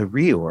the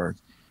reorg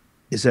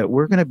is that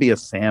we're going to be a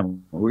family.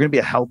 We're going to be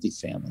a healthy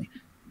family.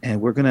 And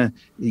we're going to,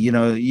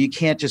 you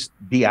can't just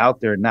be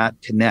out there and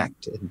not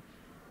connect.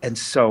 And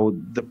so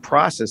the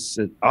process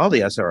that all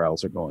the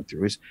SRLs are going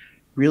through is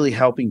really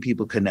helping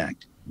people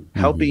connect,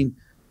 helping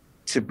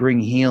to bring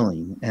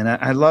healing. And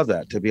I love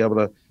that, to be able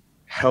to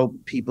help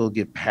people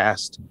get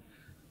past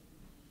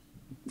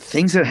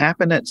things that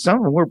happen, that some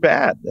of them were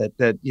bad,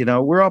 that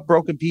we're all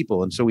broken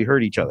people. And so we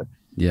hurt each other.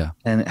 Yeah.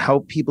 And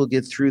help people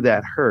get through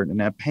that hurt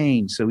and that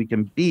pain so we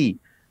can be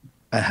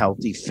a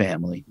healthy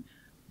family.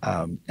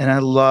 And I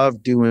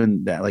love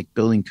doing that, like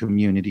building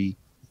community,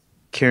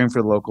 caring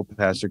for the local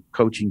pastor,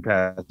 coaching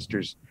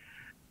pastors,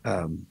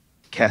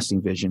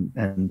 casting vision,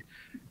 and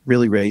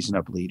really raising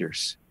up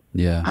leaders.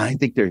 Yeah. I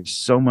think there's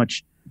so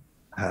much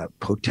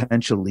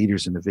potential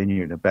leaders in the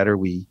Vineyard. The better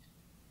we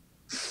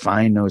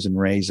find those and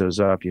raise those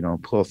up,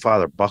 pull a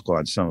Father Buckle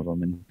on some of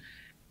them. And,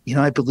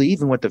 I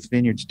believe in what the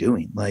Vineyard's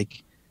doing,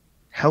 like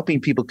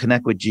helping people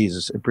connect with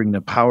Jesus and bring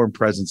the power and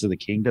presence of the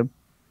kingdom.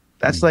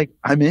 That's like,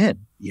 I'm in,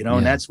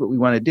 and that's what we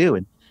want to do.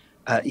 And,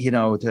 that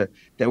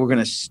we're going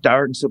to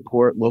start and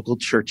support local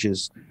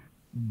churches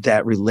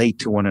that relate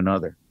to one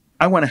another.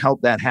 I want to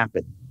help that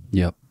happen.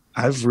 Yep.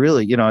 I've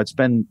really, it's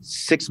been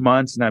 6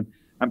 months and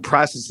I'm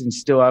processing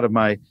still out of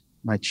my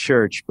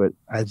church, but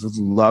I've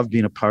loved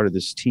being a part of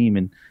this team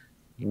and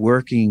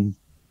working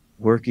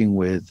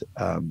with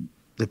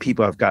the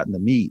people I've gotten to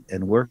meet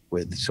and work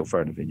with so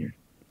far in the Vineyard.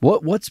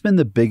 What's been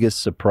the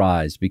biggest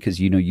surprise? Because,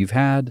 you've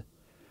had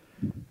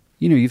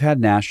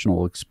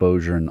national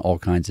exposure in all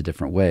kinds of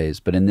different ways,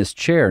 but in this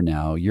chair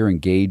now, you're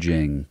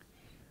engaging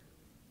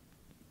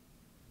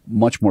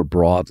much more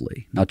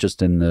broadly, not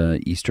just in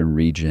the Eastern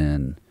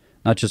region,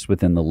 not just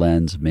within the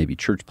lens of maybe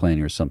church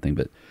planning or something,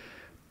 but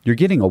you're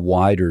getting a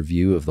wider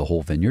view of the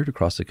whole Vineyard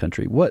across the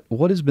country.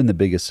 What has been the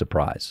biggest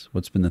surprise?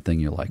 What's been the thing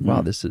you're like,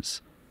 wow, this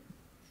is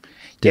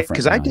different?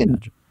 Yeah,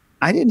 because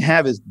I didn't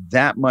have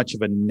that much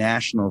of a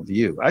national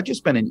view. I've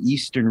just been an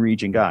Eastern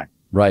region guy.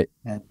 Right.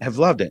 And have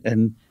loved it.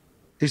 And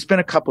there's been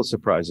a couple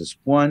surprises.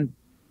 One,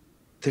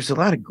 there's a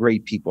lot of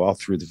great people all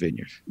through the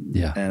Vineyard.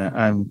 Yeah.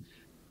 And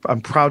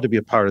I'm proud to be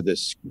a part of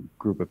this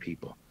group of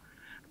people.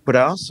 But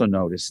I also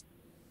noticed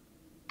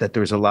that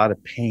there's a lot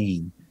of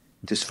pain,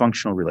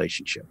 dysfunctional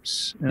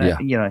relationships. And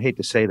I hate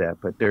to say that,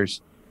 but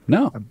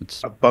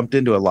I've bumped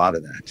into a lot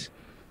of that.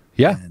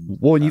 Yeah.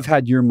 And you've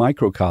had your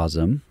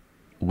microcosm,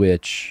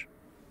 which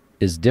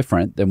is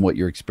different than what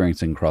you're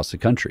experiencing across the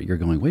country. You're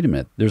going, wait a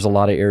minute, there's a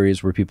lot of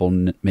areas where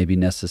people maybe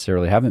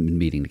necessarily haven't been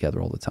meeting together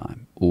all the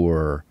time,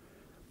 or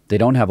they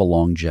don't have a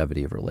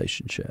longevity of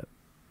relationship,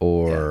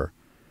 or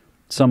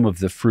some of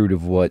the fruit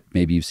of what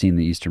maybe you've seen in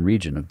the Eastern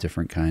region of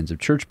different kinds of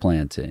church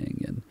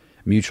planting and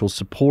mutual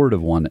support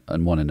of one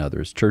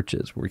another as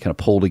churches, where we kind of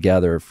pull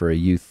together for a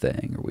youth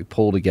thing, or we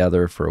pull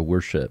together for a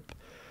worship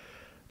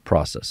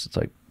process. It's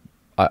like,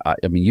 I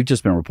mean, you've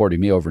just been reporting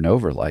me over and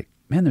over, like,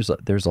 man,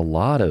 there's a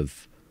lot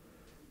of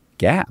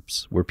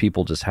gaps where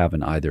people just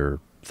haven't either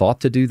thought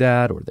to do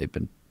that, or they've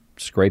been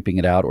scraping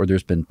it out, or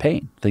there's been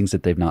pain, things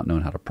that they've not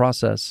known how to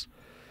process.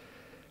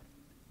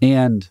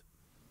 And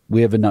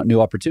we have a new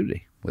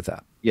opportunity with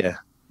that. Yeah.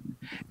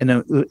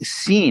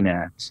 seeing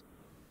that,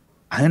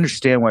 I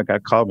understand what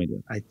God called me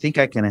to. I think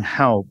I can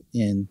help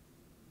in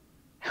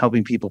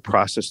helping people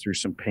process through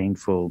some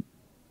painful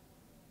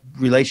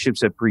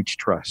relationships that breach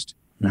trust,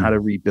 and how to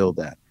rebuild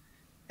that,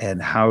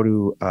 and how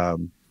to,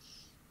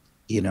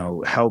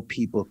 help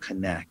people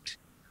connect,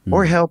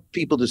 or help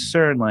people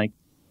discern, like,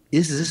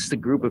 is this the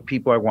group of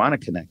people I want to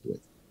connect with?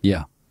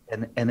 Yeah.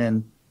 And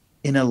then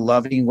in a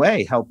loving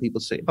way, help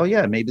people say, oh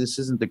yeah, maybe this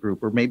isn't the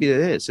group, or maybe it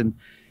is.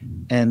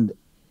 And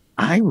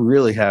I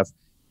really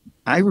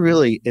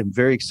am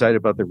very excited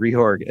about the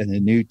reorg and the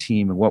new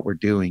team and what we're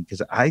doing,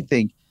 because I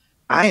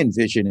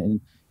envision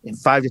in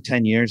 5 to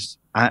 10 years,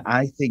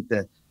 I think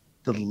that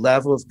the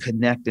level of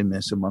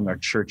connectedness among our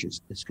churches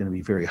is going to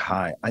be very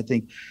high. I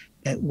think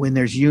when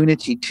there's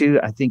unity too,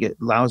 I think it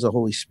allows the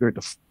Holy Spirit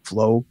to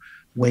flow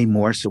way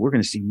more. So we're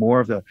going to see more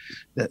of the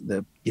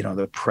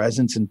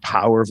presence and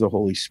power of the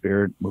Holy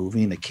Spirit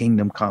moving, the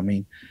kingdom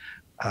coming.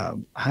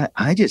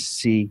 I just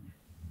see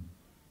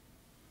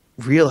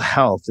real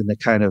health in the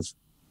kind of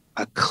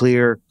a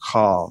clear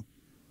call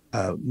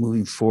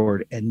moving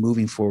forward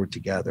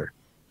together.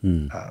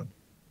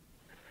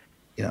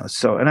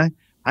 So, and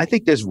I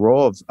think this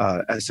role of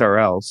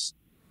SRLs,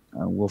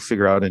 we'll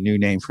figure out a new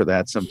name for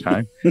that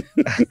sometime.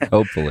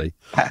 Hopefully.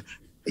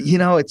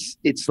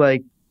 It's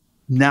like,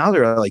 now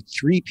there are like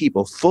 3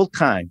 people full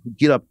time who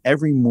get up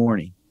every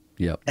morning.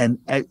 Yep. And,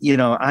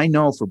 I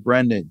know for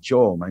Brenda,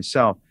 Joel,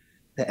 myself,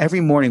 that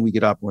every morning we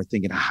get up and we're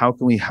thinking, how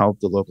can we help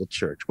the local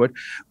church?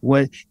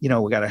 We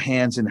got our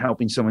hands in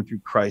helping someone through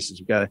crisis.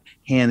 We got a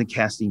hand in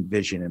casting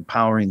vision,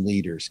 empowering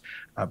leaders,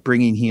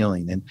 bringing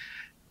healing. And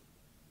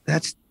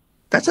that's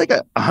like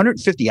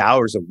 150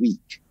 hours a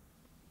week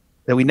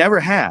that we never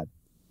had.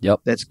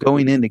 Yep. That's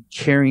going into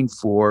caring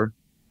for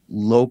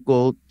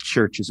local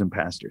churches and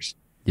pastors.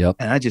 Yep.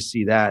 And I just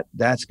see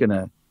that's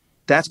gonna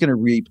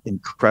reap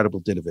incredible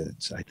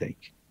dividends, I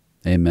think.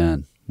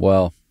 Amen.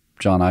 Well,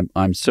 John,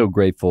 I'm so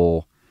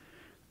grateful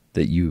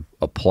that you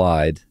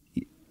applied,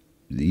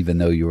 even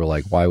though you were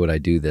like, why would I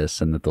do this?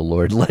 And that the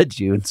Lord led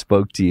you and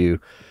spoke to you,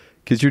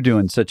 because you're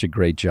doing such a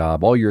great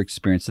job. All your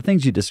experience, the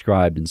things you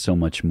described, and so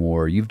much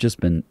more. You've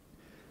just been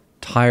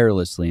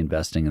tirelessly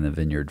investing in the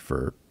Vineyard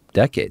for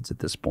decades at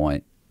this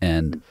point.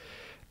 And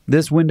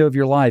this window of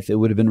your life, it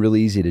would have been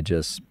really easy to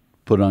just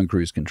put on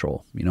cruise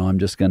control. I'm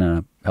just going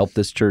to help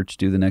this church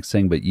do the next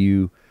thing. But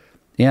you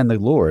and the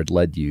Lord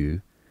led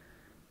you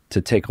to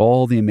take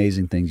all the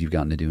amazing things you've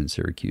gotten to do in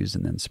Syracuse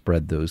and then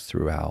spread those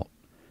throughout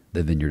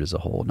the Vineyard as a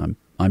whole. And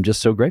I'm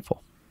just so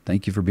grateful.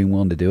 Thank you for being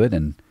willing to do it.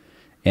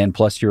 And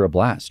plus, you're a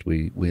blast.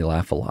 We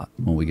laugh a lot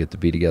when we get to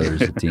be together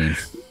as a team.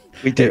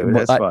 We do.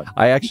 That's fun.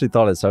 I actually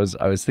thought this. I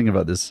was thinking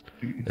about this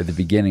at the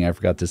beginning. I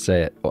forgot to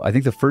say it. I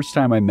think the first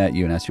time I met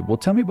you and asked you, well,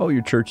 tell me about what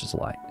your church is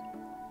like.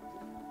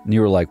 And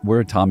you were like,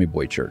 we're a Tommy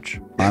Boy church.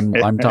 I'm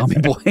Tommy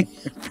Boy.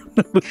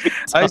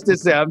 I used to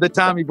say, I'm the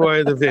Tommy Boy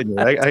of the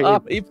Vineyard.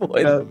 Tommy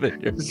Boy of the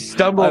Vineyard.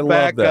 Stumble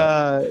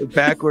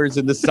backwards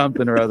into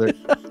something or other.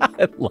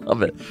 I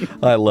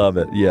love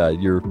it. Yeah,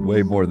 you're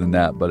way more than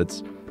that,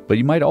 but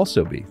you might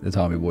also be the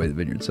Tommy Boy of the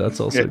Vineyard. So that's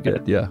also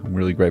good. Yeah, I'm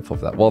really grateful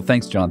for that. Well,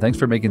 thanks, John. Thanks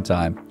for making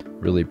time.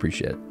 Really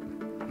appreciate it.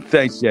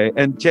 Thanks, Jay.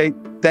 And Jay,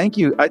 thank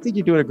you. I think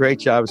you're doing a great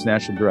job as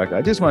National Director.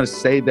 I just want to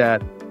say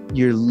that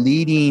you're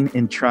leading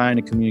and trying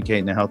to communicate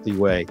in a healthy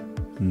way.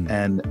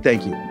 And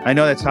thank you. I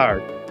know that's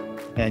hard,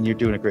 and you're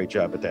doing a great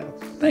job at that.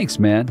 Thanks,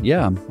 man.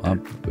 Yeah,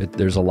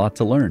 there's a lot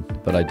to learn,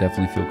 but I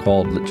definitely feel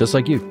called, just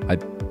like you. I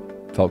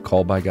felt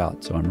called by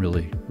God, so I'm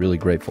really, really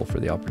grateful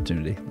for the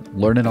opportunity.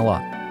 Learning a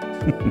lot.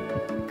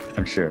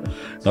 I'm sure.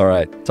 All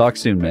right. Talk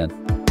soon, man.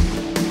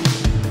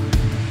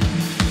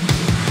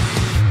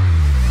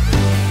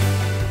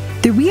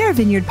 The We Are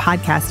Vineyard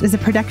podcast is a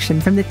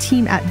production from the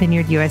team at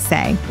Vineyard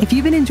USA. If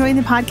you've been enjoying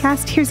the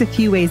podcast, here's a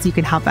few ways you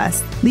can help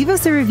us. Leave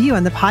us a review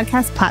on the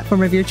podcast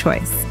platform of your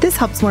choice. This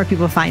helps more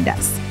people find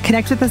us.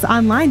 Connect with us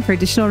online for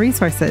additional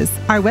resources.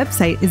 Our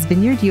website is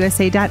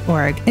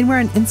vineyardusa.org, and we're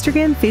on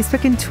Instagram,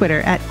 Facebook, and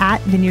Twitter at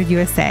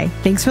VineyardUSA.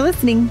 Thanks for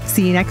listening.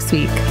 See you next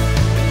week.